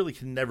industry where you really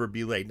can never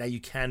be late. Now you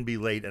can be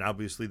late, and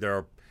obviously there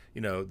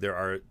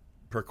are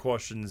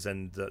precautions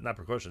and not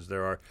precautions.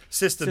 There are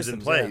systems in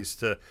place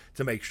to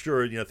make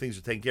sure things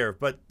are taken care of.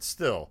 But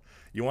still,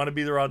 you want to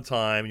be there on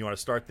time. You want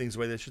to start things the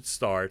way they should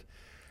start.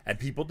 And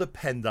people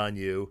depend on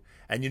you,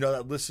 and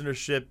that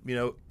listenership,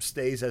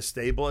 stays as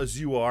stable as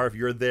you are. If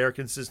you're there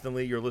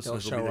consistently, your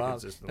listeners will be there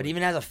consistently. But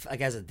even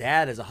as a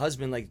dad, as a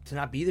husband, like to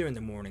not be there in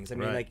the mornings. I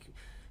mean, like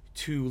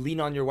to lean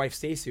on your wife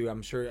Stacy,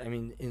 I'm sure. I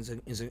mean,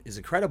 is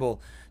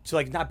incredible. To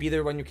like not be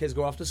there when your kids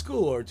go off to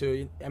school, or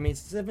to. I mean,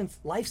 it's a different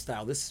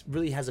lifestyle. This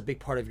really has a big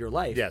part of your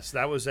life. Yes,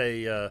 that was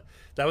a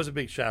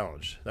big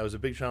challenge. That was a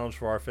big challenge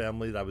for our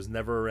family. That was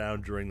never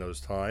around during those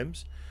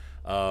times.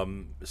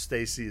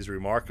 Stacy is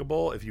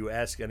remarkable. If you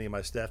ask any of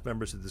my staff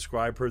members to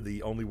describe her,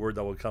 the only word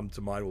that will come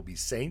to mind will be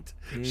saint.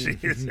 She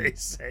is a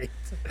saint.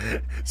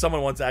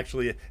 Someone once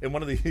actually in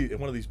one of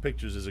these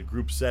pictures is a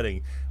group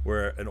setting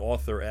where an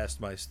author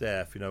asked my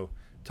staff,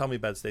 tell me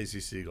about Stacy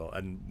Segal,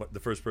 and the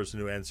first person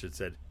who answered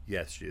said,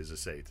 yes, she is a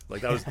saint.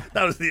 Like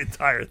that was the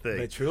entire thing.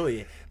 But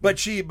truly,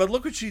 but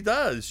look what she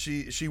does.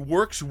 She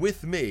works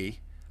with me.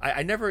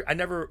 I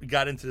never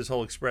got into this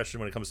whole expression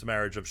when it comes to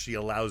marriage of she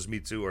allows me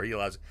to or he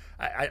allows.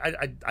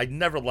 I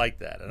never like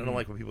that. I don't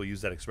like when people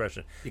use that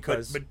expression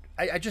because. But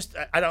I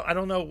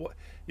don't know.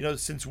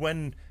 Since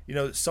when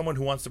someone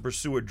who wants to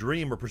pursue a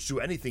dream or pursue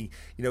anything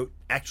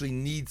actually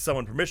needs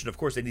someone's permission. Of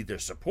course, they need their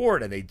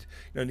support and they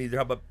need their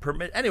help. But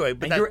permit anyway.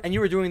 But and you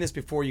were doing this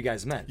before you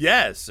guys met.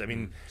 Yes, I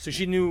mean. So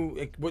she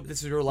knew what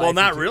this is your life. Well,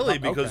 not really,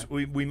 because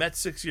we met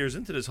 6 years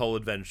into this whole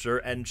adventure,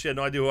 and she had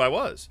no idea who I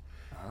was.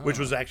 which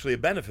was actually a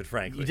benefit,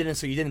 frankly. You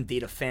didn't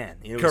date a fan.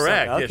 It was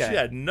Correct. something- Yeah, okay. she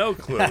had no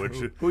clue.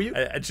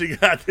 And she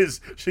got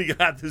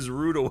this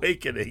rude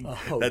awakening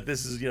that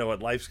this is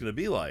what life's going to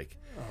be like.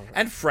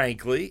 And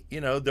frankly,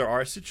 there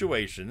are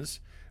situations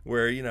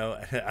where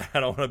I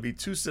don't want to be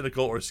too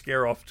cynical or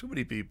scare off too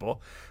many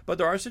people, but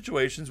there are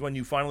situations when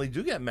you finally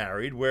do get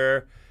married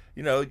where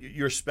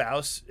your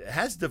spouse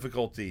has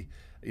difficulty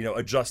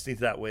adjusting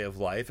to that way of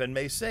life and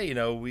may say,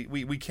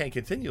 we can't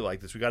continue like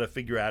this. We got to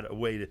figure out a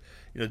way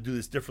to, do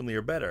this differently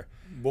or better.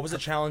 What was the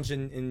challenge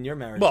in your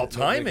marriage? Well, What came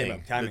timing.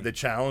 up? Timing. The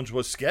challenge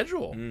was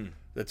schedule.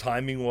 The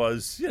timing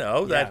was,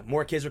 Yeah, that.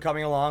 more kids were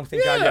coming along.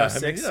 Thank God you Yeah, have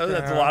 6.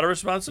 that's a lot of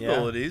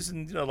responsibilities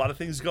and a lot of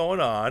things going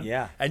on.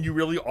 Yeah. And you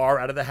really are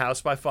out of the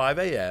house by 5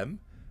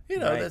 a.m. Right.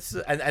 That's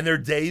and there are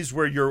days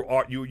where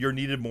you're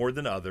needed more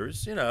than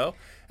others.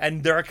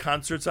 And there are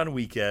concerts on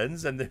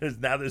weekends, and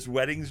there's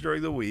weddings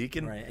during the week,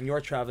 and Right, and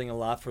you're traveling a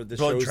lot for the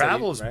so shows.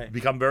 travel's Right.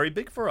 become very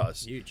big for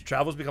us. Huge.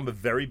 Travel's become a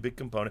very big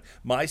component.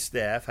 My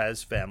staff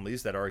has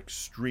families that are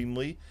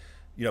extremely,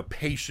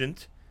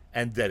 patient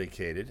and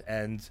dedicated,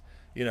 and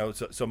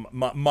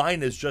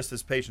mine is just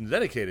as patient and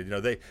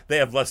dedicated. They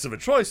have less of a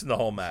choice in the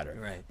whole matter.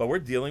 Right. But we're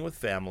dealing with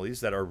families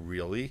that are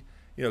really,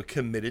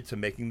 committed to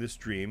making this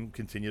dream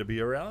continue to be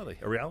a reality.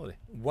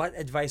 What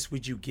advice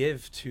would you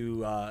give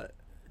to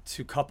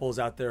couples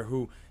out there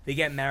who they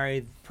get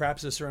married,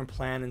 perhaps a certain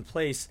plan in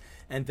place,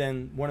 and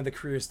then one of the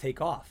careers take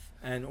off,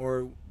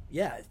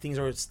 things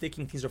are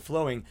sticking, things are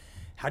flowing?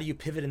 How do you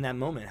pivot in that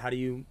moment? How do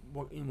you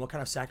what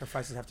kind of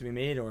sacrifices have to be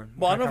made? Or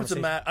well, I don't know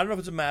if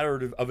it's a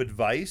matter of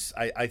advice.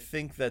 I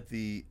think that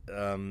the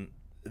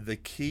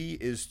key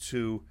is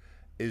to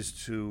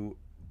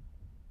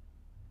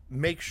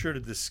make sure to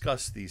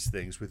discuss these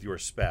things with your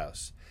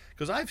spouse,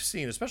 because I've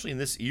seen, especially in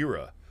this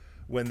era,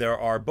 when there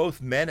are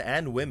both men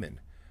and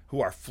women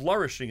who are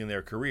flourishing in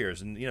their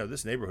careers, and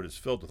this neighborhood is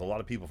filled with a lot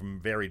of people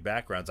from varied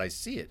backgrounds. I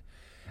see it.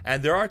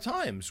 And there are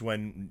times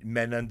when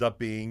men end up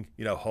being,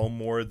 home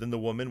more than the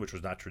woman, which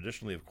was not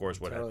traditionally, of course,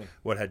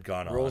 what had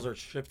gone on. Roles are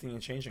shifting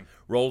and changing.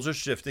 Roles are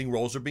shifting.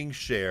 Roles are being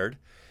shared.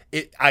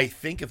 I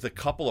think if the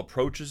couple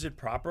approaches it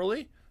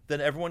properly, then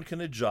everyone can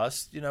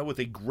adjust, with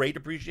a great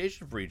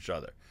appreciation for each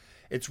other.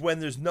 It's when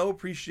there's no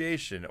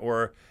appreciation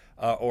or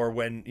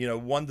when,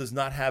 one does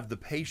not have the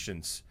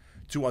patience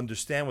to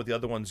understand what the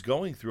other one's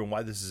going through and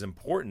why this is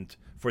important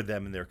for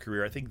them in their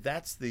career. I think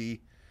that's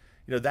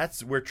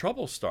that's where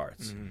trouble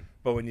starts. Mm-hmm.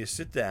 But when you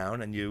sit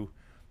down and you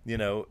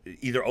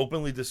either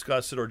openly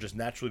discuss it or just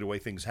naturally the way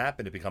things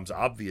happen, it becomes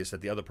obvious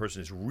that the other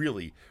person is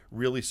really,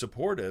 really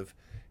supportive.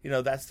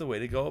 That's the way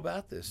to go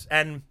about this.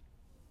 And,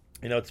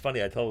 it's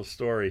funny. I tell a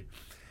story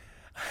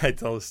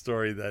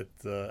that,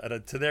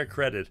 and to their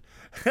credit,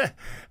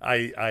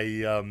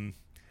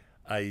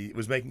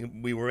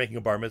 we were making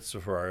a bar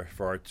mitzvah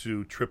for our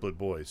 2 triplet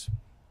boys.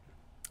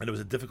 And it was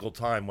a difficult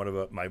time. One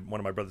of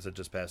my brothers had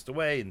just passed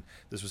away, and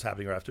this was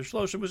happening right after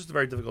Shloshim. It was just a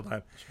very difficult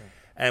time. Sure.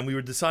 And we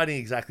were deciding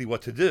exactly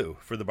what to do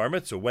for the bar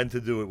mitzvah, when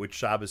to do it, which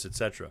Shabbos,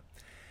 etc.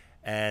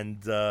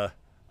 And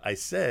I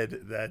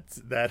said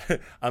that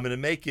I'm going to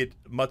make it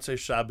Motzei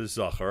Shabbos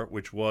Zachar,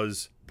 which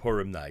was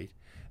Purim night,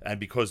 and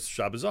because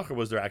Shabbos Zachar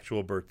was their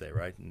actual birthday,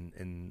 right,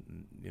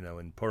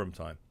 in Purim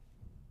time.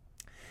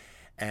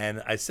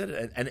 And I said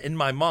it, and in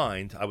my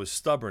mind, I was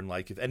stubborn.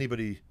 Like, if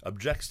anybody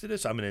objects to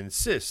this, I'm going to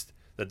insist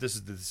that this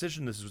is the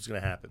decision, this is what's going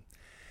to happen.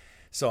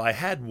 So I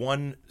had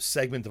one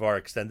segment of our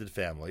extended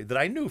family that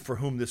I knew for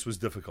whom this was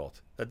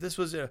difficult, that this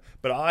was,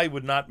 but I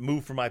would not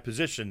move from my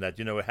position that,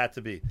 it had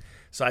to be.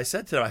 So I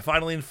said to them, I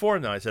finally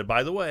informed them, I said,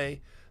 by the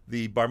way,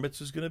 the bar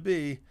mitzvah is going to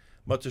be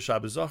Motzei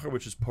Shabbos Zachar,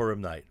 which is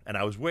Purim night. And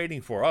I was waiting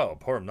for,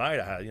 Purim night,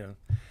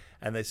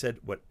 and they said,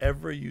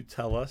 whatever you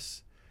tell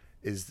us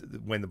is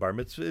when the bar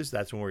mitzvah is,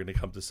 that's when we're going to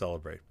come to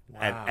celebrate.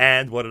 Wow.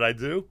 And what did I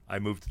do? I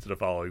moved it to the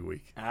following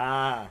week.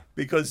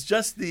 Because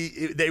just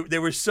they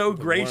were so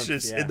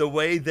gracious in the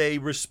way they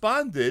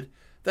responded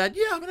that,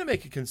 I'm going to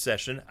make a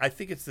concession. I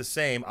think it's the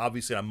same,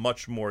 obviously, on a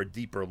much more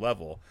deeper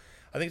level.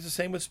 I think it's the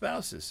same with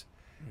spouses.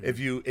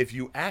 Mm-hmm. If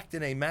you act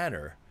in a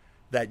manner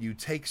that you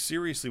take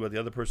seriously what the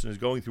other person is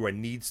going through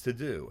and needs to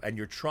do, and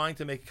you're trying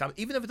to make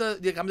even if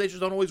the accommodations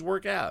don't always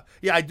work out.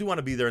 Yeah, I do want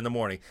to be there in the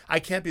morning.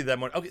 I can't be there that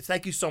morning. Okay,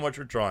 thank you so much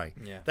for trying.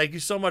 Yeah. Thank you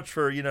so much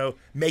for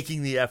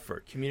making the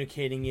effort,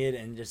 communicating it,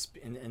 and just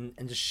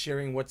just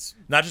sharing what's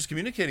not just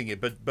communicating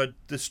it,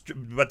 but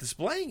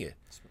displaying it.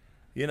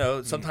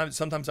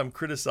 Sometimes I'm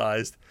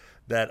criticized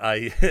that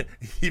I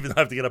even though I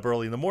have to get up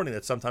early in the morning,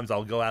 that sometimes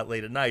I'll go out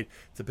late at night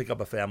to pick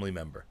up a family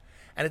member.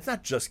 And it's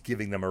not just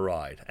giving them a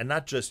ride, and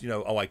not just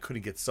I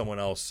couldn't get someone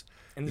else.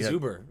 And there's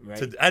Uber,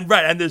 right?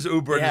 And there's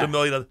Uber, and there's a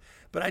million other.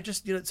 But I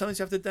just sometimes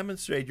you have to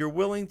demonstrate you're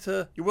willing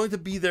to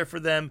be there for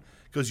them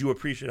because you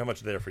appreciate how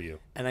much they're there for you.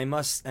 And I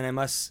must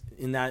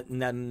in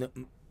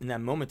that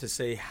moment to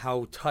say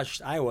how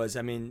touched I was.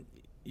 I mean,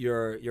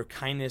 your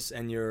kindness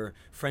and your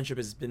friendship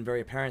has been very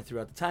apparent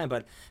throughout the time.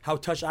 But how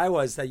touched I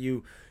was that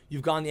you've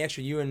gone the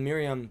extra. You and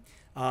Miriam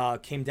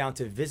came down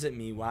to visit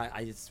me while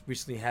I just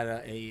recently had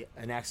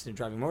an accident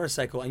driving a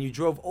motorcycle, and you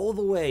drove all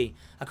the way.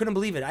 I couldn't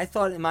believe it. I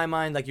thought in my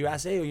mind, like you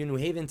asked, hey, are you in New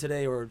Haven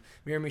today? Or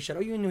Miriam said,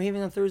 are you in New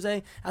Haven on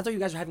Thursday? I thought you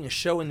guys were having a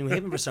show in New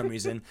Haven for some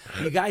reason.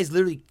 You guys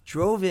literally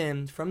drove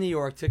in from New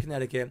York to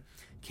Connecticut,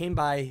 came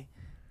by,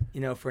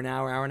 for an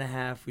hour and a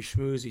half. We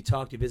schmoozed, we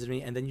talked, you visited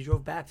me, and then you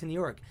drove back to New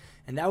York.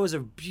 And that was a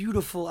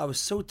beautiful, I was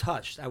so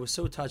touched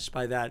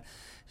by that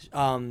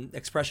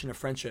expression of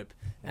friendship.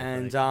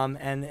 And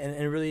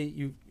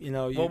really,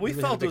 well, we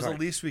felt it was the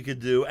least we could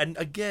do. And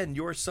again,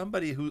 you're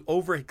somebody who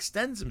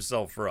overextends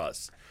himself for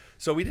us.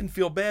 So we didn't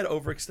feel bad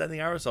overextending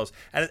ourselves.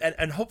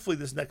 And hopefully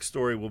this next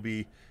story will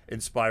be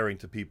inspiring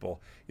to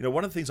people.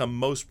 One of the things I'm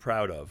most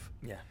proud of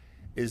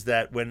is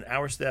that when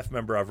our staff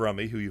member,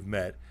 Avrami, who you've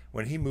met,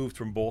 when he moved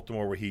from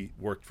Baltimore, where he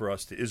worked for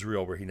us, to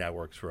Israel, where he now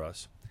works for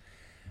us,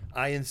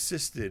 I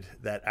insisted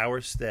that our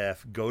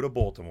staff go to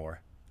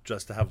Baltimore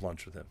just to have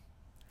lunch with him.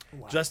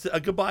 Wow. Just a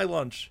goodbye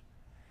lunch.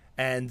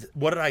 And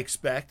what did I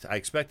expect? I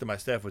expected my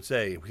staff would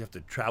say, we have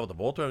to travel to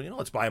Baltimore,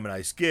 let's buy him a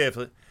nice gift.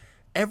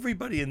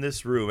 Everybody in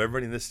this room,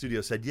 everybody in this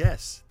studio said,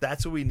 yes,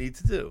 that's what we need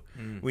to do.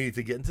 We need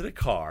to get into the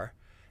car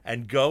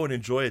and go and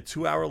enjoy a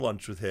 2-hour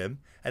lunch with him.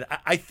 And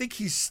I think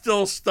he's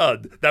still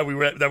stunned that we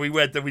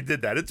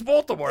did that. It's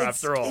Baltimore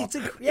after all.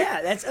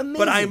 That's amazing.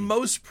 But I'm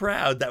most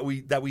proud that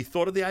we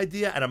thought of the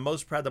idea, and I'm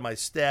most proud that my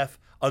staff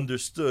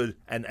understood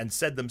and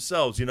said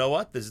themselves, you know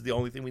what, this is the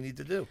only thing we need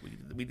to do.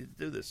 We need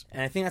to do this.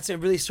 And I think it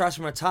really starts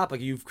from the top.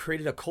 Like, you've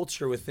created a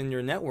culture within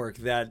your network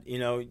that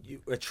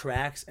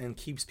attracts and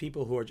keeps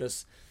people who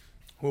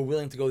are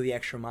willing to go the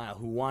extra mile,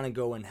 who want to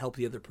go and help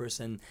the other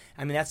person.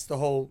 I mean, that's the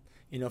whole,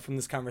 from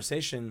this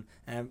conversation,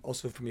 and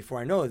also from before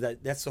I know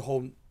that's the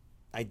whole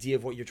idea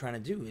of what you're trying to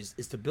do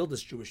is to build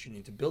this Jewish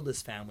union, to build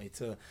this family,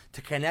 to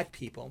connect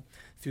people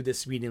through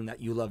this medium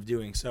that you love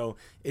doing. So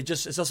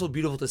it's also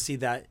beautiful to see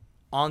that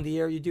on the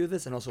air you do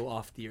this, and also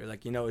off the air.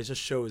 Like, it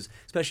just shows,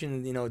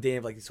 especially in a day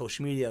of like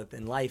social media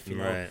and life,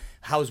 right.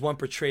 How is one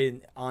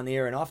portrayed on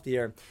air and off the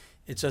air.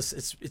 It's just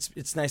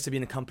it's nice to be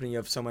in the company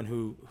of someone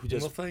who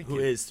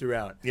is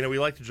throughout. We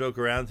like to joke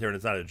around here, and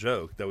it's not a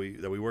joke, that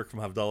we work from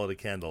Havdalah to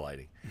candle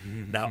lighting.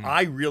 Now,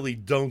 I really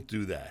don't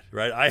do that,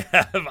 right?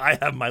 I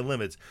have my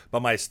limits,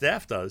 but my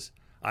staff does.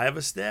 I have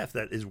a staff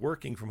that is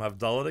working from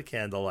Havdalah to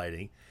candle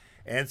lighting,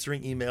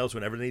 answering emails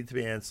whenever they need to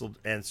be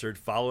answered,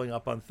 following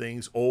up on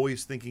things,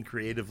 always thinking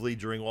creatively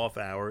during off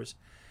hours.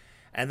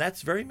 And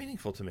that's very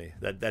meaningful to me,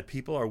 that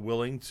people are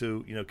willing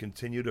to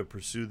continue to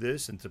pursue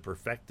this and to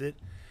perfect it,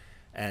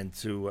 and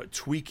to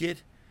tweak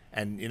it,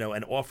 and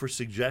and offer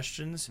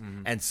suggestions,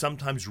 and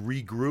sometimes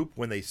regroup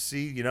when they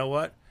see,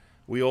 what,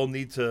 we all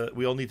need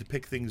to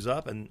pick things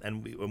up, and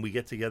when we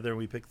get together and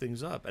we pick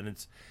things up, and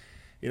it's,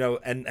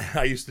 and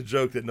I used to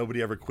joke that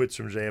nobody ever quits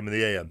from JM and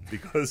the AM,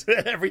 because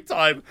every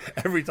time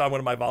one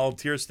of my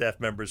volunteer staff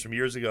members from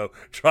years ago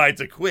tried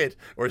to quit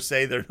or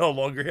say they're no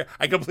longer here,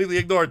 I completely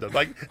ignored them.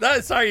 Like, no,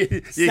 sorry,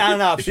 it's not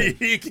an option.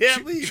 You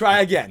can't leave.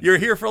 Try again. You're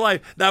here for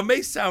life. Now, it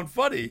may sound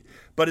funny,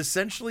 but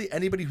essentially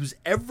anybody who's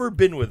ever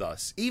been with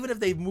us, even if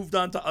they've moved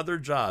on to other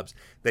jobs,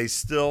 they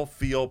still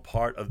feel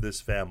part of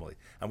this family.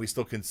 And we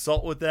still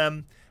consult with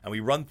them, and we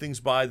run things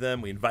by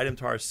them. We invite them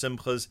to our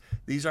simchas.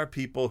 These are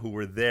people who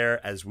were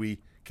there as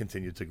we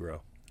continue to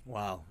grow.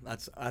 Wow,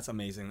 that's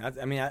amazing.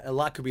 A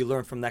lot could be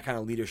learned from that kind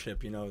of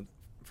leadership,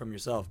 from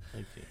yourself.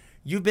 Thank you.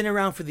 You've been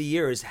around for the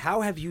years.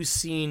 How have you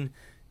seen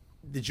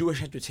the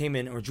Jewish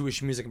entertainment, or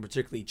Jewish music in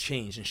particular,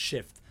 change and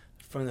shift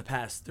from the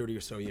past 30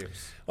 or so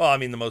years? Well,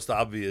 the most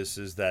obvious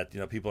is that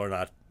people are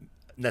not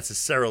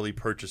necessarily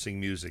purchasing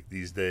music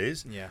these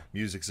days. Yeah,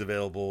 music's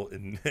available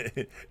in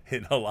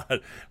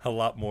a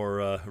lot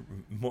more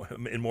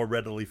more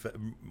readily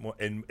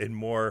in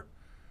more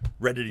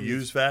ready to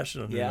use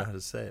fashion. I don't know how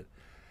to say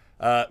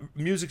it.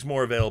 Music's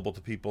more available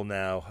to people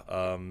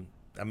now.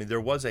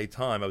 There was a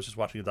time, I was just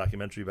watching a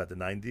documentary about the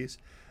 90s.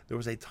 There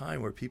was a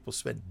time where people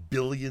spent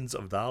billions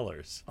of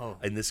dollars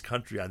in this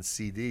country on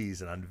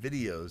CDs and on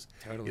videos,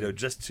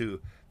 just to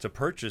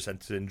purchase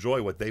and to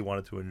enjoy what they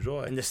wanted to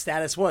enjoy. And the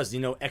status was,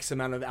 X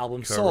amount of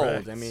albums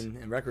sold.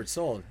 And records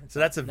sold. So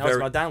that's now it's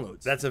about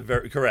downloads. That's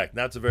correct.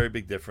 That's a very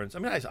big difference.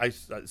 I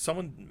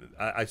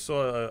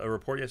saw a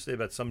report yesterday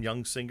about some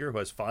young singer who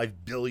has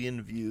 5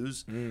 billion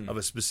views of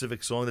a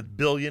specific song. That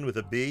billion with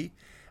a B.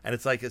 And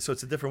it's like, so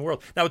it's a different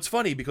world. Now, it's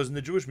funny because in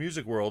the Jewish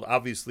music world,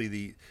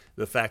 obviously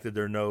the fact that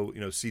there are no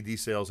CD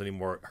sales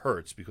anymore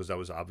hurts, because that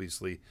was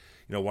obviously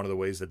one of the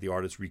ways that the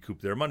artists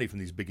recoup their money from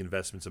these big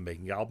investments in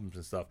making albums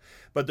and stuff.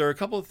 But there are a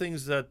couple of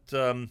things that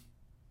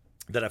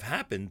have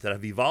happened, that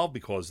have evolved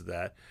because of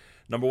that.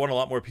 Number one, a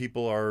lot more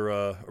people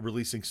are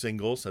releasing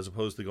singles as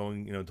opposed to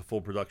going to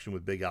full production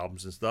with big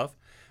albums and stuff.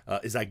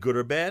 Is that good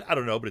or bad? I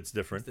don't know, but it's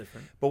different.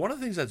 But one of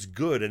the things that's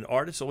good, and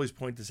artists always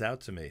point this out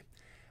to me,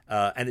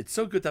 and it's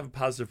so good to have a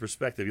positive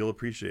perspective. You'll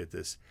appreciate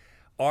this.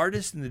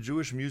 Artists in the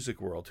Jewish music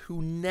world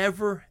who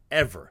never,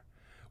 ever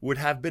would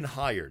have been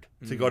hired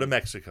to go to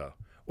Mexico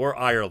or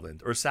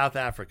Ireland or South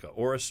Africa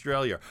or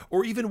Australia,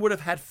 or even would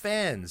have had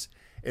fans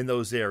in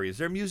those areas.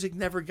 Their music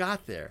never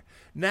got there.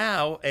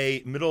 Now,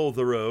 a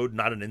middle-of-the-road,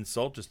 not an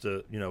insult, just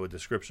a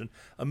description,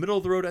 a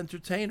middle-of-the-road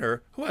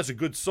entertainer who has a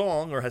good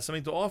song or has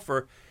something to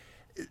offer,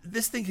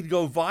 this thing could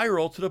go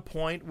viral to the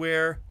point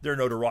where their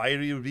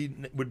notoriety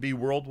would be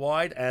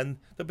worldwide and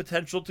the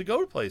potential to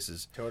go to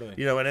places. Totally.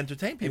 And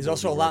entertain people. There's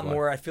also a lot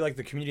more. I feel like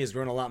the community has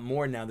grown a lot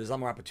more now. There's a lot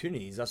more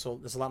opportunities. There's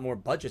a lot more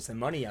budgets and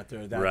money out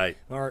there that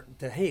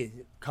hey,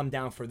 come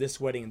down for this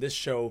wedding and this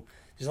show.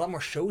 There's a lot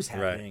more shows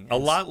happening. Right. A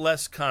lot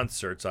less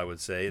concerts, I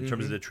would say, in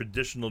terms of the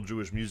traditional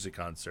Jewish music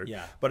concert.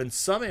 Yeah. But in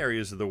some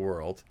areas of the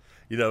world,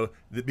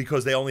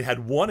 because they only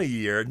had one a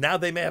year, now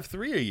they may have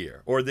 3 a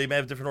year, or they may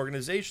have different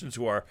organizations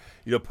who are,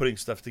 putting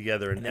stuff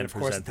together and then of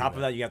course, on top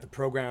of that, you got the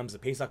programs, the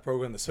Pesach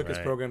program, the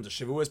Sukkot programs, the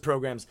Shavuos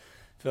programs.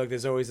 I feel like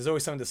there's always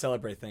something to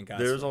celebrate. Thank God.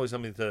 There's always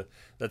something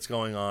that's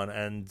going on,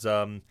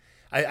 and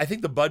I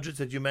think the budgets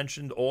that you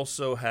mentioned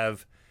also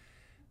have,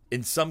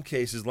 in some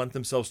cases, lent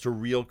themselves to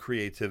real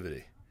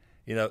creativity.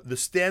 The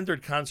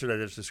standard concert I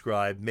just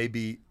described may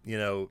be,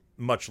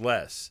 much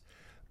less.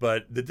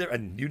 But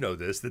and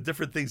the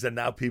different things that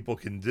now people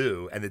can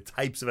do and the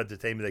types of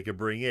entertainment they can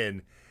bring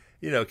in,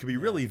 can be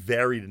really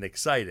varied and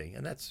exciting.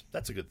 And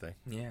that's a good thing.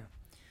 Yeah.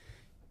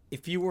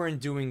 If you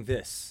weren't doing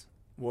this,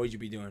 what would you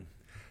be doing?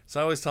 So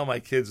I always tell my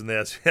kids when they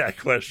ask me that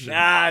question.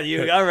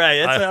 All right.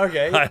 It's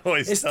okay. I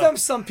always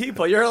it's some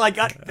people. You're like,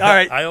 all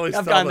right,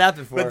 I've gotten that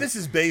before. But this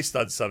is based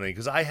on something,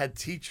 because I had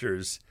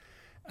teachers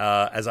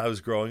as I was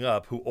growing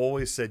up who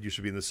always said you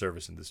should be in the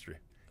service industry.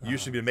 You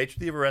should be a maitre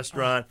d' of a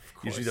restaurant.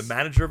 You should be the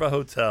manager of a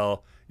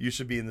hotel. You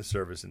should be in the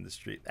service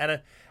industry.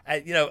 And, I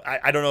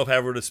don't know if I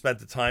ever would have spent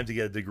the time to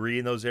get a degree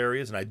in those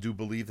areas. And I do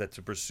believe that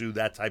to pursue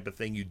that type of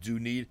thing, you do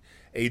need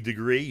a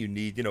degree. You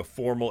need,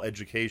 formal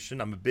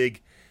education. I'm a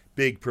big,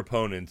 big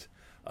proponent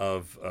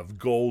of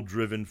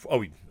goal-driven.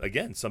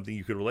 Again, something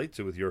you could relate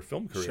to with your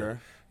film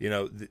career.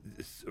 Sure.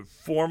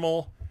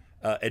 Formal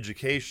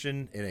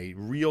education in a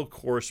real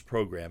course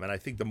program. And I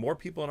think the more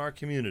people in our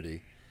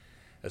community,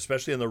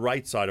 especially on the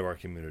right side of our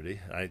community,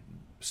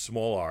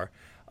 small r,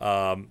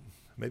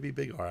 maybe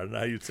big R, I don't know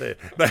how you'd say it,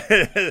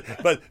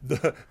 but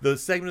the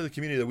segment of the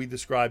community that we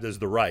described as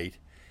the right,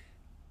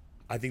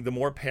 I think the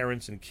more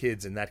parents and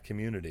kids in that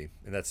community,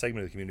 in that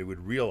segment of the community,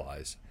 would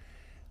realize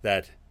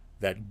that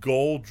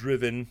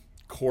goal-driven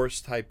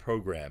course-type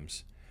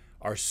programs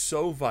are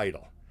so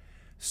vital,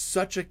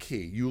 such a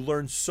key. You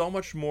learn so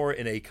much more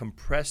in a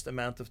compressed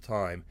amount of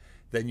time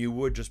than you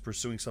would just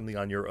pursuing something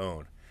on your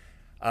own.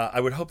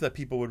 I would hope that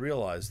people would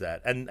realize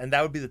that. And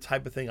that would be the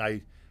type of thing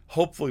I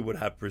hopefully would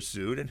have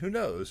pursued. And who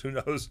knows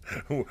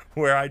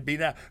where I'd be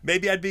now.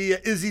 Maybe I'd be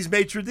Izzy's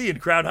maitre d' in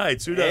Crown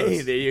Heights. Who knows?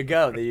 Hey, there you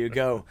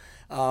go.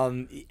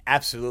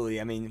 Absolutely.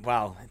 I mean,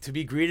 wow. To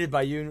be greeted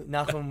by you,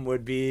 Nachum,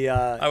 would be...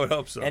 I would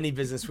hope so. Any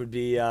business would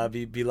be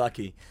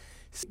lucky.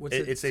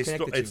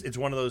 It's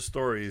one of those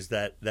stories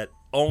that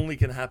only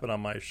can happen on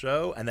my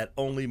show and that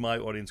only my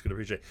audience can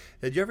appreciate.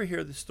 Did you ever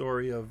hear the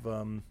story of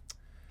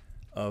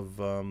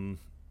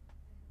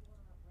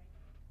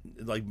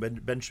like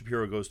Ben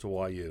Shapiro goes to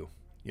YU,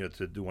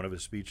 to do one of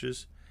his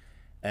speeches,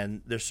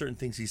 and there's certain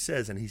things he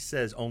says, and he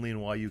says, only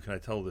in YU can I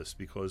tell this,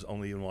 because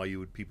only in YU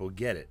would people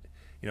get it,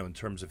 in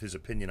terms of his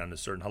opinion on a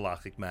certain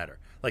halachic matter.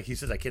 Like he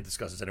says, I can't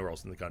discuss this anywhere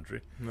else in the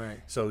country.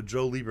 Right. So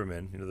Joe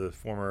Lieberman, the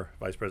former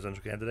vice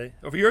presidential candidate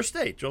over your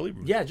state, Joe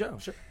Lieberman. Yeah, Joe,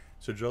 sure.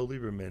 So Joe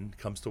Lieberman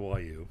comes to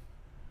YU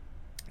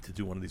to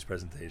do one of these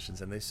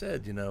presentations, and they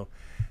said,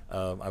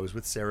 I was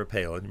with Sarah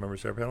Palin. You remember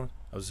Sarah Palin?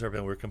 I was with Sarah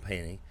Palin. We were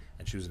campaigning.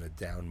 And she was in a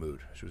down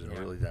mood. She was in a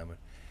really down mood.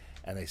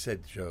 And they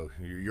said, Joe,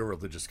 you're a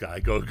religious guy.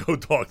 Go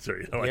talk to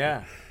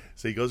her.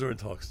 So he goes over and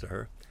talks to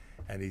her.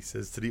 And he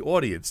says to the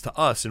audience, to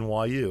us in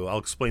YU, I'll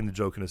explain the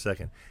joke in a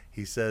second.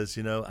 He says,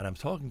 and I'm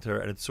talking to her,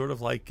 and it's sort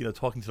of like,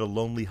 talking to the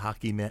lonely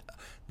hockey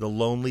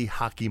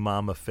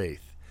mom of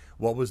faith.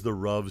 What was the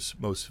Rav's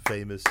most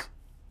famous...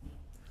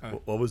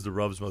 What was the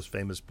Rav's most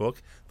famous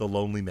book? The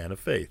Lonely Man of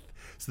Faith.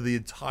 So the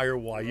entire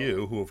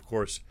YU, who of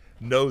course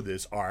know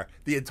this,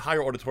 the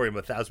entire auditorium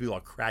of 1,000 people are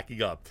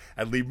cracking up.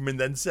 And Lieberman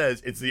then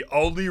says, it's the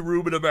only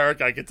room in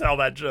America I can tell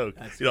that joke.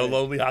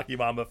 Lonely hockey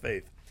mom of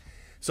faith.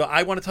 So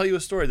I want to tell you a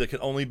story that can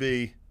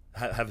only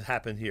have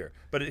happened here.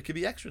 But it could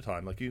be extra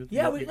time. Like you.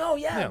 Yeah,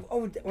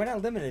 Oh, we're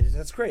not limited.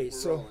 That's great.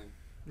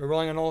 We're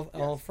rolling on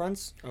all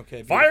fronts?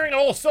 Okay. Beautiful. Firing on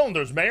all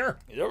cylinders, Mayor.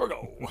 There we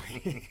go.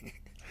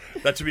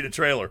 That should be the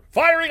trailer.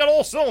 Firing on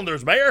all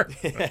cylinders, Mayor.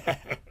 I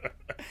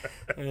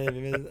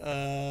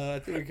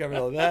think we covered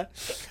all that.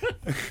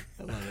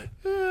 I love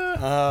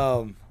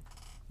it.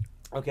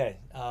 Okay.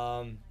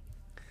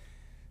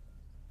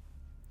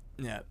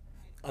 Yeah.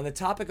 On the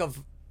topic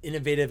of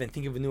innovative and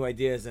thinking of new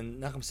ideas,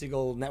 and Nachum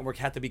Segal Network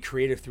had to be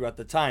creative throughout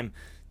the time.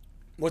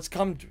 What's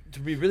come to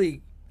be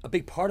really a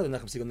big part of the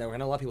Nachum Segal Network, I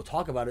know a lot of people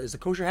talk about it, is the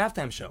Kosher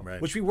Halftime Show,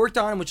 which we worked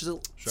on, which is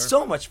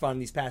so much fun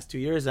these past 2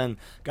 years, and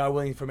God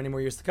willing for many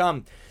more years to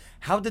come.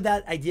 How did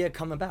that idea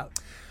come about?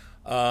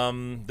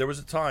 There was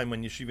a time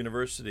when Yeshiva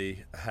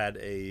University had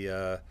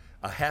a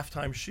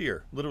halftime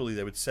shear. Literally,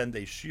 they would send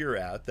a shear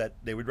out that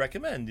they would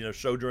recommend,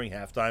 show during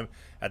halftime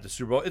at the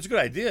Super Bowl. It's a good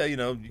idea,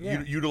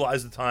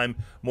 utilize the time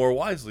more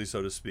wisely,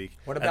 so to speak.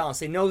 What a balance.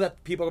 They know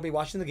that people are going to be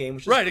watching the game,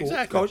 which is right, cool.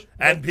 Exactly. Coach,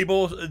 and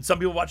some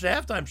people watch the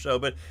halftime show,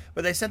 but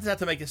they sent it out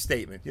to make a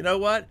statement. You know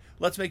what?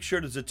 Let's make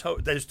sure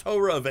there's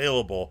Torah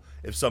available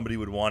if somebody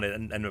would want it,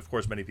 and of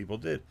course many people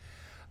did.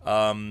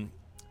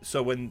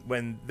 So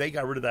when they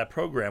got rid of that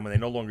program, when they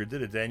no longer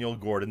did it, Daniel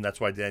Gordon, that's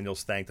why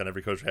Daniel's thanked on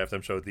every Kosher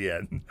Halftime show at the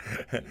end.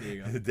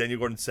 Daniel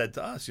Gordon said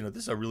to us, this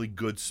is a really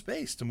good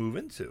space to move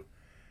into.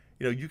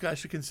 You guys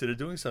should consider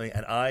doing something.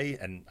 And I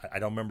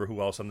don't remember who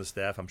else on the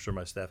staff, I'm sure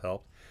my staff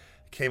helped,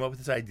 came up with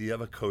this idea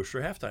of a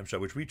Kosher Halftime show,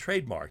 which we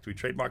trademarked. We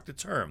trademarked the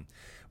term.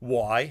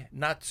 Why?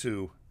 Not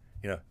to,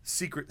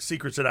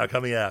 secrets are now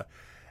coming out.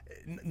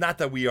 Not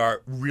that we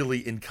are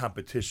really in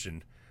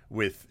competition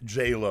with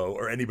J-Lo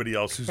or anybody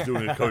else who's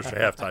doing a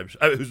kosher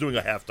who's doing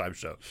a halftime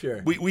show.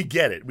 Sure. We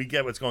get it. We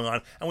get what's going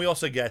on. And we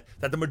also get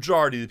that the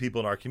majority of the people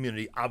in our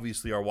community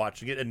obviously are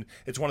watching it. And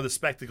it's one of the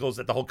spectacles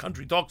that the whole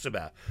country talks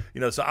about.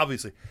 So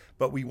obviously.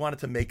 But we wanted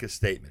to make a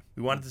statement.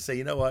 We wanted to say,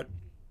 you know what?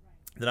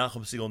 The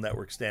Nachum Segal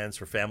Network stands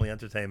for family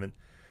entertainment.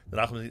 The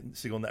Nachum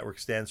Segal Network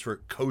stands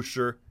for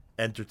kosher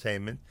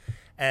entertainment.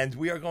 And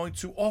we are going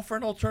to offer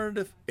an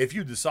alternative. If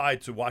you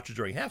decide to watch it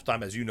during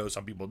halftime, as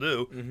some people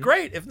do,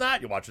 great. If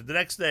not, you watch it the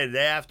next day, the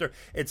day after.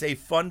 It's a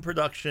fun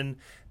production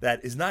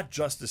that is not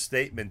just a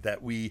statement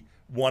that we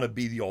want to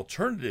be the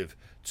alternative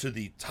to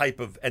the type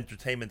of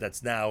entertainment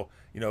that's now,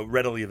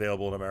 readily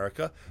available in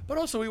America. But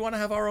also we want to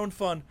have our own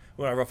fun.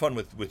 We want to have our fun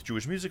with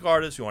Jewish music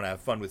artists. We want to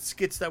have fun with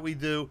skits that we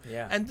do.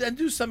 Yeah. And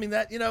do something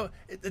that,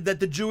 that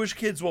the Jewish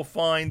kids will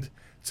find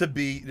to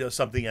be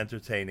something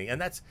entertaining. And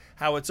that's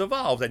how it's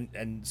evolved.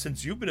 And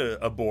since you've been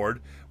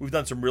aboard, we've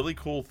done some really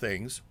cool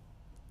things.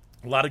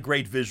 A lot of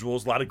great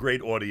visuals, a lot of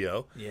great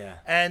audio. Yeah.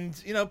 And,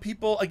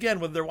 people, again,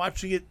 whether they're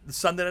watching it the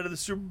Sunday night of the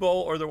Super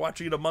Bowl or they're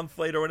watching it a month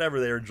later or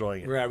whatever, they're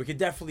enjoying it. Right.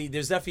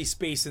 There's definitely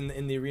space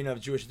in the arena of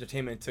Jewish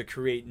entertainment to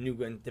create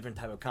new and different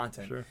type of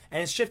content. Sure.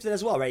 And it's shifted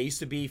as well, right? It used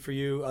to be for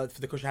you,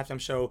 for the Kosher Halftime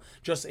Show,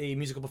 just a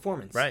musical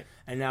performance. Right.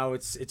 And now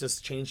it's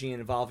just changing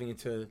and evolving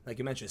into, like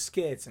you mentioned,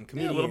 skits and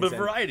comedians. Yeah, a little bit of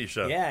variety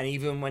show. Yeah, and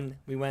even when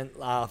we went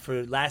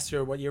for last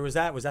year, what year was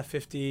that? Was that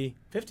 50?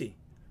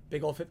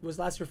 Big old 50, was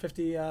last year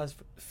 50?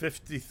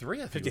 53,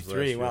 I think.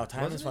 53. Wow,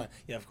 time is flying.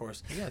 Yeah, of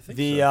course. Yeah, I think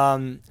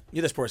so.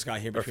 You're the sports guy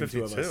here Or between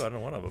 52, the two of us. I don't know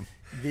one of them.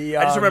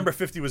 I just remember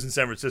 50 was in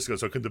San Francisco,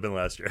 so it couldn't have been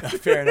last year.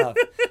 Fair enough.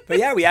 But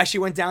yeah, we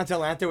actually went down to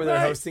Atlanta where they're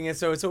hosting it,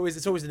 so it's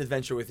always an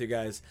adventure with you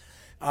guys.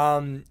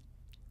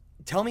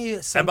 Tell me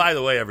some... And by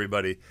the way,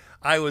 everybody,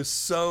 I was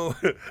so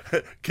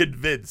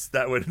convinced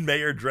that when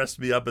Mayor dressed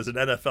me up as an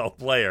NFL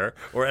player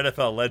or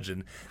NFL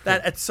legend,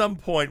 that at some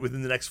point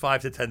within the next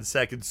 5 to 10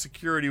 seconds,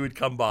 security would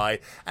come by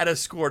and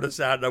escort us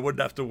out, and I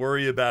wouldn't have to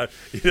worry about,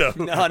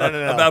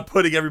 about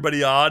putting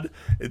everybody on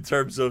in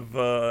terms of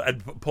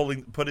and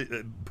putting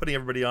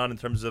everybody on in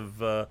terms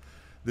of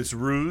this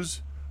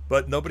ruse.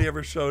 But nobody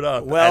ever showed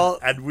up. Well,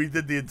 and we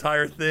did the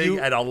entire thing,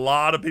 and a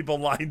lot of people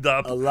lined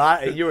up. A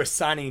lot. And you were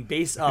signing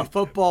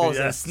footballs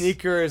and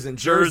sneakers and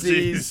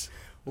jerseys.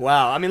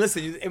 Wow. I mean,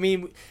 listen.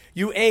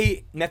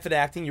 You method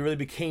acting. You really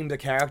became the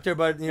character.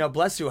 But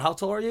bless you. How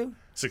tall are you?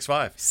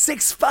 6'5".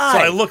 6'5". So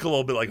I look a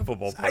little bit like a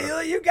football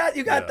player. You got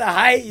the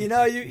height.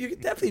 You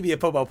could definitely be a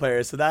football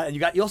player. So that, and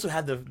you also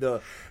had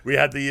the. We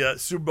had the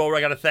Super Bowl. I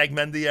got to thank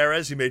Mendy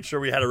Erez. He made sure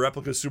we had a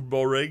replica Super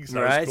Bowl ring.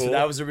 So right. Was cool. So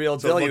that was a real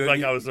deal. So it looked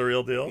like I was the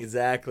real deal.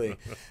 Exactly.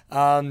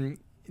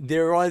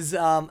 There was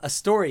a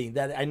story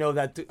that I know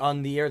that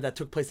on the air that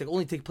took place that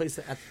only take place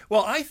at.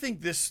 Well, I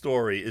think this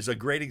story is a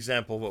great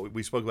example of what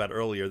we spoke about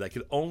earlier. That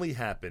could only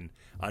happen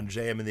on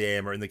JM and the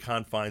AM or in the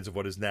confines of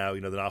what is now,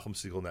 the Nachum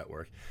Segal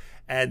Network.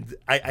 And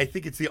I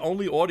think it's the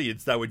only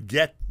audience that would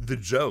get the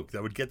joke,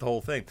 that would get the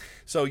whole thing.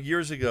 So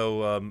years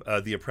ago,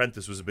 The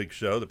Apprentice was a big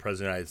show. The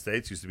President of the United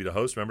States used to be the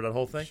host. Remember that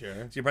whole thing?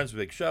 Sure. The Apprentice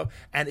was a big show.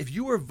 And if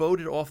you were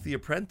voted off The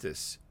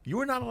Apprentice, you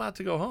were not allowed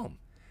to go home.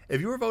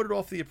 If you were voted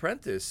off The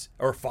Apprentice,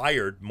 or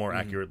fired more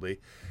accurately,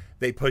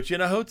 they put you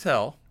in a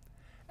hotel,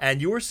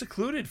 and you were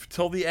secluded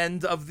till the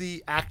end of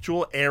the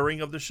actual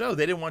airing of the show.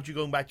 They didn't want you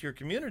going back to your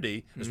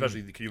community,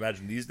 especially, can you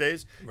imagine these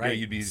days? Right,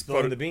 You'd be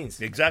spilling the beans.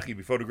 Exactly. You'd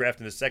be photographed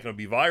in a second. It would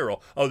be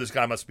viral. Oh, this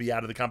guy must be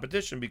out of the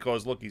competition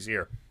because, look, he's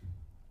here.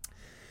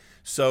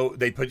 So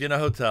they put you in a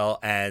hotel,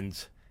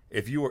 and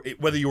if you were,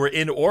 whether you were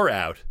in or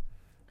out,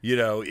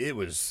 it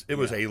was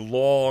a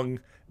long,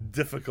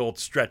 difficult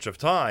stretch of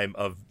time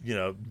of,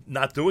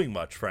 not doing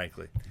much,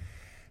 frankly.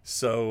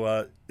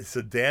 So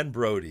Dan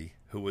Brody,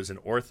 who was an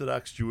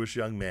Orthodox Jewish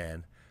young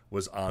man,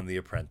 was on The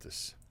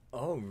Apprentice.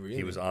 Oh, really?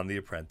 He was on The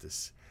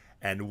Apprentice.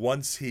 And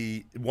once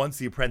The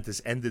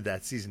Apprentice ended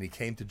that season, he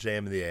came to JM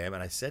and the AM,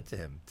 and I said to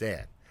him,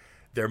 Dan,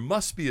 there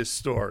must be a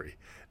story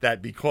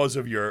that because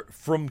of your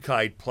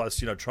frumkeit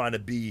plus, trying to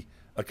be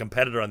a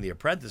competitor on The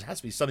Apprentice, has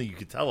to be something you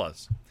could tell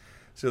us.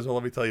 So he goes, well,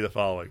 let me tell you the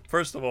following.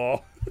 First of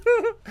all,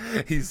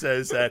 he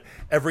says that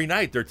every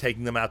night they're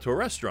taking them out to a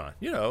restaurant,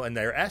 and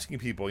they're asking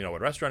people,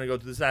 what restaurant to go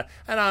to, this, that,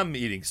 and I'm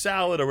eating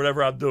salad or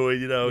whatever I'm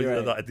doing,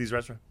 at these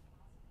restaurants.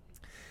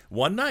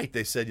 One night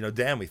they said,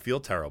 Dan, we feel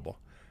terrible.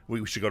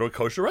 We should go to a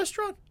kosher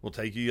restaurant. We'll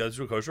take you guys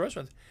to a kosher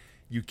restaurant.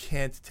 You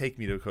can't take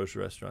me to a kosher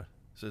restaurant.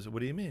 So I said, what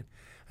do you mean?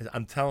 I said,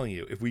 I'm telling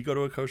you, if we go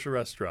to a kosher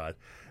restaurant,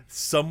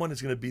 someone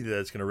is going to be there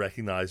that's going to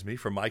recognize me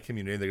from my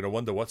community, and they're going to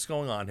wonder what's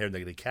going on here, and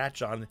they're going to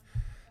catch on.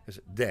 I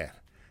said, Dan,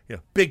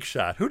 big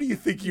shot. Who do you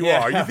think you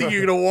are? You think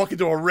you're going to walk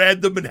into a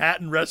random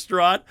Manhattan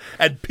restaurant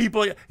and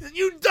people,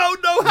 you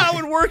don't know how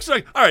it works?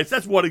 Like, all right, so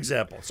that's one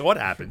example. So what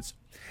happens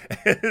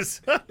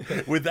is,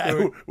 with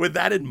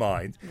that in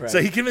mind,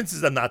 so he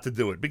convinces them not to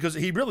do it because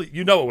he really,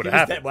 what would have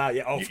happened. Wow,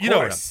 yeah, of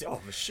course.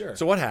 For sure.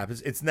 So what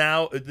happens? It's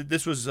now,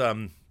 this was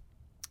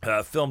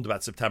filmed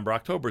about September,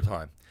 October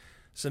time.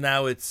 So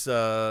now it's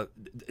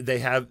they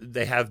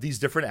have these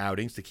different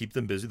outings to keep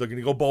them busy. They're going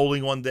to go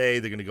bowling one day.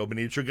 They're going to go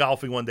miniature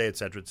golfing one day, et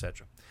cetera, et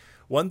cetera.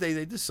 One day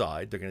they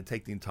decide they're going to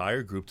take the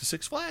entire group to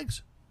Six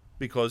Flags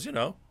because,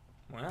 fun.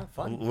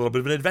 A little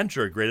bit of an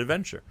adventure, a great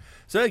adventure.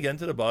 So they get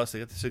into the bus. They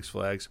get to Six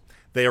Flags.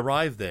 They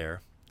arrive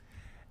there,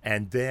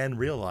 and Dan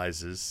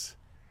realizes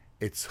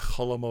it's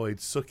Chol Hamoed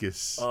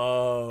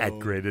Sukkos at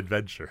Great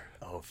Adventure.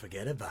 Oh,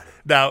 forget about it.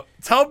 Now,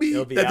 tell me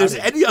that there's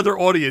any other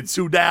audience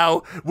who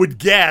now would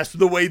gasp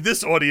the way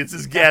this audience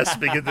is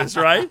gasping at this,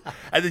 right?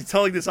 And he's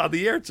telling this on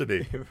the air to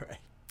me. Right.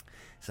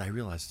 So I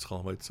realized it's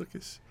Chol Hamoed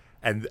Sukkos.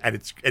 And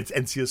it's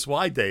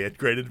NCSY Day at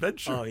Great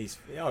Adventure. Oh, he's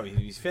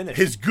finished.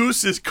 His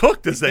goose is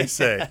cooked, as they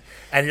say,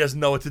 and he doesn't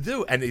know what to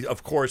do. And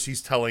of course,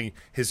 he's telling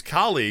his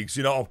colleagues,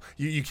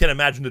 you can't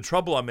imagine the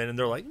trouble I'm in. And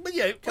they're like, "But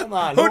yeah, come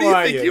on, who do you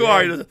think you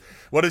are?"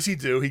 What does he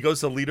do? He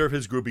goes to the leader of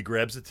his group. He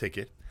grabs a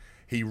ticket.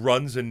 He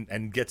runs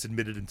and gets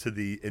admitted into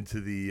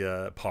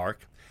the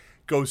park.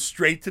 Goes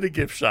straight to the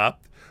gift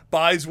shop.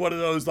 Buys one of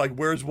those like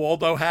Where's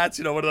Waldo hats.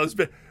 One of those.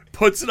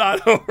 Puts it on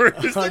over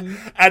his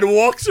and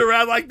walks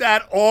around like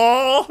that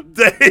all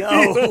day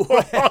long,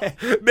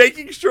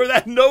 making sure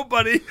that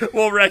nobody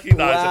will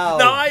recognize him.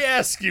 Now, I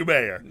ask you,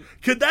 Mayor,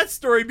 could that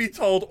story be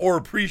told or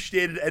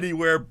appreciated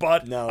anywhere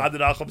but on the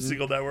Nachum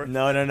Segal Network?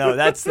 No.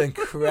 That's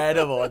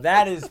incredible.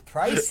 That is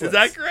priceless. Is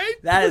that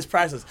great? That is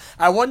priceless.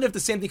 I wonder if the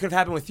same thing could have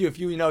happened with you. If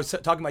you,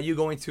 talking about you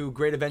going to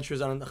Great Adventures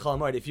on the Chol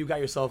Hamoed, if you got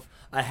yourself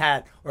a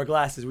hat or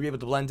glasses, were you able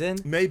to blend in?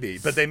 Maybe,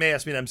 but they may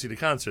ask me to MC the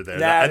concert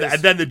there.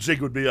 And then the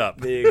jig would be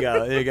up. There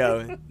you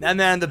go. That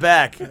man in the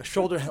back,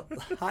 shoulder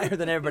higher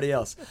than everybody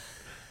else.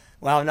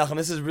 Wow, Nachum,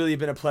 this has really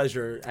been a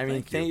pleasure. I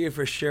mean, thank you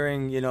for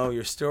sharing,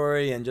 your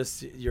story and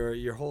just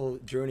your whole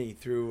journey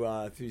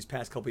through these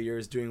past couple of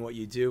years doing what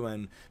you do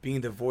and being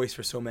the voice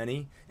for so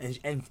many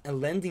and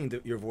lending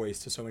your voice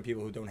to so many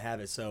people who don't have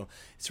it. So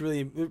it's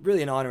really,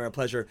 really an honor and a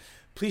pleasure.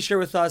 Please share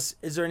with us,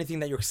 is there anything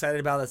that you're excited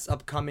about that's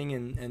upcoming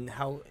and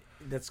how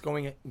that's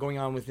going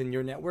on within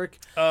your network?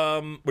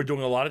 We're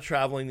doing a lot of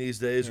traveling these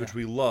days, which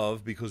we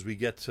love because we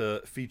get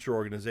to feature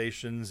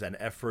organizations and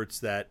efforts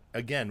that,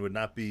 again, would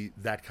not be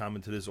that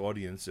common to this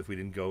audience if we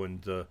didn't go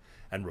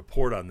and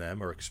report on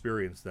them or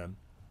experience them.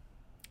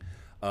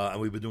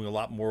 And we've been doing a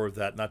lot more of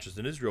that, not just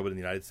in Israel, but in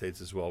the United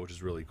States as well, which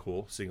is really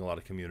cool, seeing a lot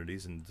of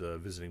communities and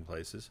visiting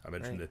places. I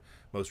mentioned the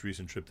most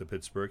recent trip to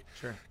Pittsburgh.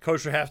 Sure.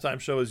 Kosher Halftime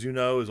Show, as you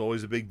know, is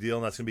always a big deal,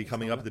 and that's going to be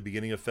coming up at the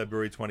beginning of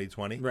February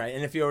 2020. Right,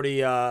 and if you're already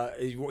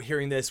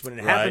hearing this when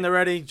it happened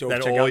already,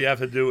 then all you have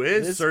to do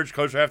is search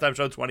Kosher Halftime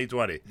Show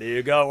 2020. There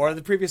you go, or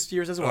the previous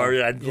years as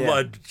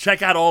well.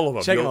 Check out all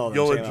of them.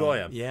 You'll enjoy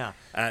them. Yeah.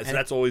 So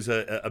that's always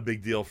a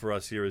big deal for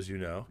us here, as you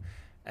know.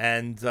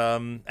 And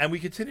we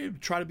continue to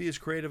try to be as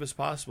creative as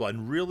possible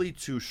and really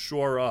to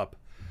shore up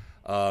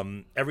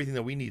everything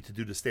that we need to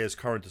do to stay as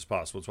current as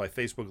possible. That's why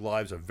Facebook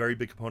Lives are a very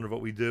big component of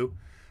what we do.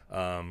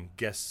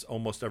 Guests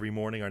almost every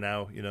morning are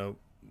now,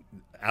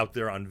 out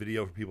there on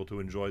video for people to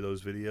enjoy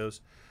those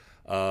videos.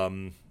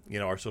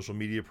 Our social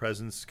media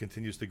presence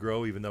continues to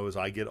grow, even though as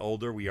I get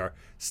older, we are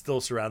still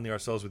surrounding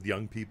ourselves with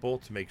young people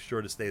to make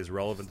sure to stay as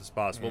relevant as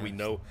possible. Yeah. We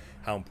know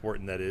how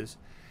important that is.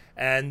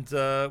 And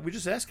we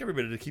just ask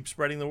everybody to keep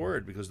spreading the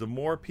word because the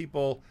more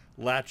people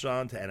latch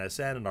on to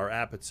NSN and our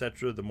app,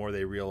 etc., the more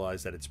they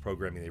realize that it's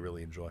programming they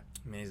really enjoy.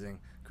 Amazing.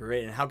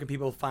 Great. And how can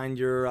people find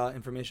your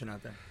information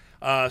out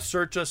there?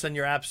 Search us in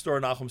your app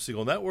store, Nachum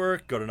Segal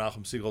Network. Go to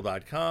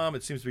NachumSegal.com.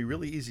 It seems to be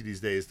really easy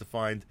these days to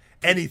find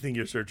anything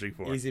you're searching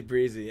for. Easy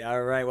breezy.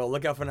 All right. Well,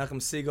 look out for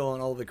Nachum Segal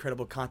and all the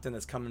incredible content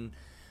that's coming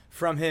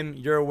from him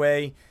your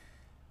way.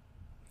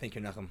 Thank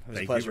you, Nachum. It was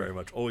a pleasure. Thank you very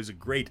much. Always a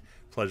great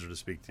pleasure to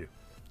speak to you.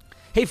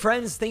 Hey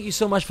friends, thank you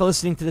so much for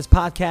listening to this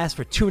podcast,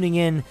 for tuning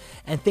in,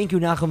 and thank you,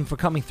 Nachum, for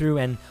coming through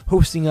and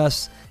hosting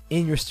us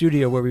in your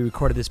studio where we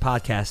recorded this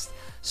podcast.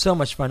 So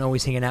much fun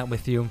always hanging out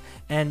with you.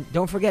 And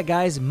don't forget,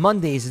 guys,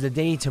 Mondays is the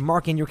day to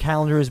mark in your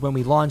calendars when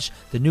we launch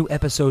the new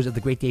episodes of the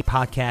Great Day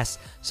Podcast.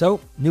 So,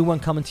 new one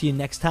coming to you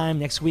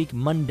next week,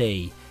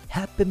 Monday.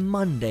 Happy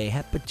Monday,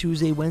 happy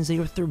Tuesday, Wednesday,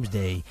 or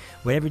Thursday.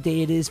 Whatever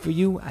day it is for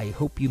you, I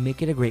hope you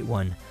make it a great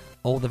one.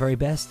 All the very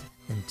best,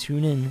 and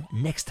tune in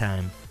next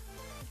time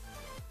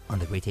on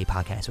the Great Day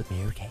Podcast with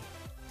Mayor K.